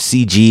much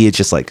CG. It's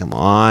just like, come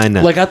on.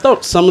 Like I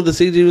thought some of the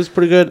CG was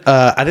pretty good.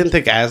 I didn't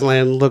think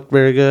Aslan looked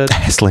very good.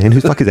 Aslan?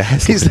 Who the fuck is Aslan?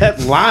 He's that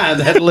lion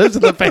that lives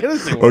in the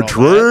fantasy world.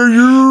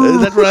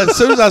 Atreyu. That's right. As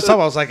soon as I saw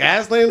him, I was like,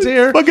 Aslan's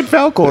here. Fucking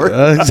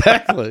Falcor.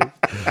 Exactly.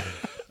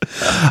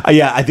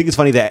 Yeah, I think it's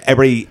funny that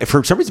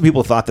for some reason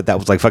people thought that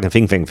was like fucking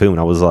Fing Fang Foom.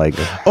 I was like,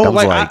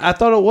 I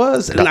thought it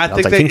was, and I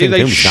think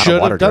they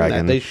should have done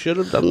that. They should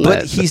have done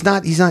that. But he's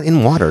not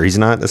in water. He's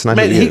not. That's not.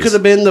 Man, he could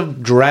have been the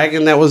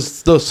dragon that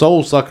was the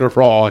soul sucker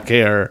for all I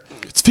care.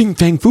 It's Fing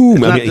Fang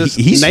Foom. I mean,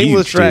 he's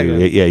nameless huge, dragon.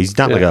 Dude. Yeah, he's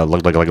not like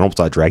an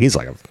old-side dragon. He's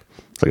like a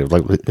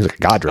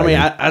god dragon. I mean,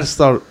 I just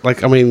thought, what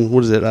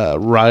is it?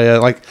 Raya,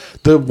 like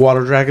the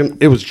water dragon.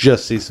 It was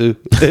just Sisu.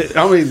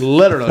 I mean,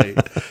 literally,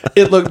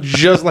 it looked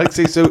just like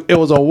Sisu. It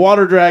was a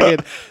water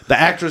dragon. The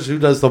actress who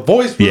does the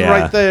voice was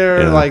right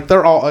there. Yeah. Like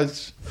they're all.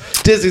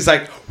 Disney's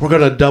like, we're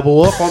gonna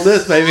double up on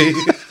this, baby.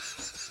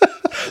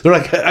 They're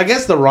like, I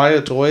guess the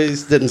Raya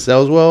toys didn't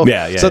sell as well.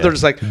 Yeah. So they're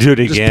just like, do it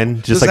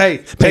again. Just like, hey,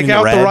 take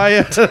out the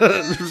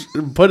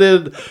Raya, put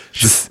in,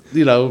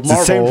 Marvel. It's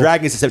the same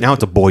dragon, except now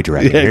it's a boy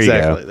dragon. Yeah,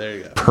 exactly. There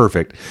you go.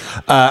 Perfect.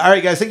 All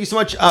right, guys. Thank you so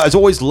much. As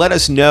always, let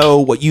us know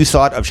what you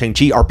thought of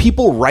Shang-Chi. Are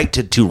people right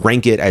to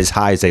rank it as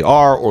high as they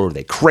are, or are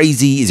they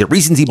crazy? Is it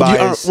recency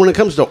bias? When it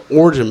comes to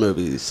origin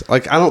movies,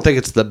 like I don't think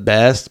it's the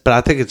best, but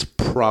I think it's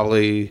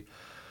probably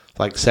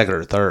like second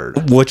or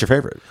third. What's your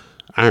favorite?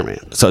 Iron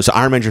Man. So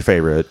Iron Man's your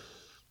favorite,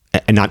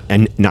 and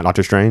not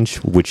Doctor Strange,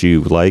 which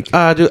you like.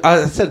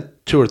 I said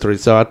 2 or 3,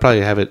 so I'd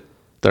probably have it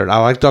third. I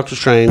like Doctor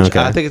Strange. Okay.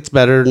 I think it's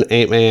better than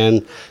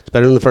Ant-Man. It's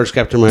better than the first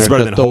Captain America. It's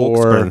better than Hulk.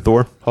 It's better than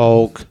Thor.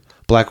 Hulk,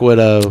 Black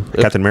Widow,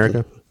 Captain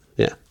America.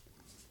 Yeah.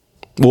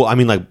 Well, I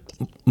mean, like,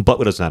 Black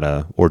Widow's not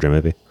a origin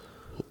movie.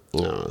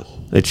 No.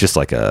 It's just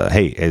like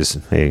hey.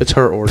 It's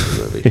her origin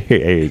movie.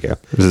 There you go.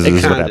 This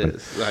is what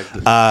happened.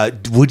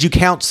 Like, would you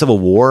count Civil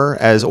War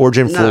as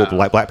origin for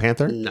Black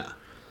Panther? No.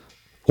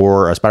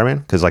 Or Spider-Man?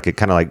 Because like it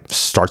kind of like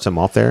starts them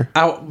off there.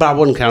 But I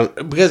wouldn't count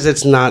it because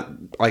it's not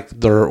like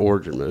their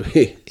origin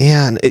movie.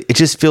 Yeah, and it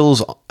just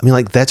feels. I mean,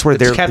 like that's where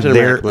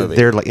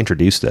they're like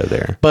introduced though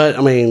there. But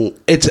I mean,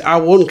 I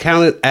wouldn't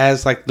count it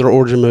as like their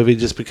origin movie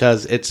just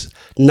because it's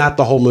not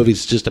the whole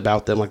movie's just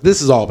about them. Like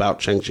this is all about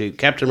Shang-Chi.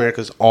 Captain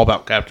America is all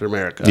about Captain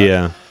America.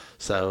 Yeah.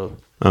 So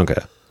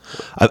okay,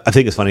 I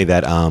think it's funny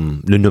that no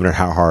matter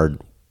how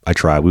hard I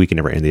try, we can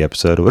never end the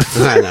episode.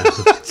 I know.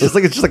 it's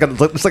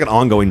just like an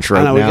ongoing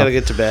trope. I know, now. we gotta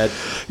get to bed.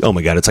 Oh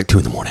my god, it's like 2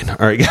 a.m. All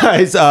right,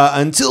 guys.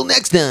 Until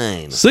next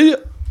time. See ya.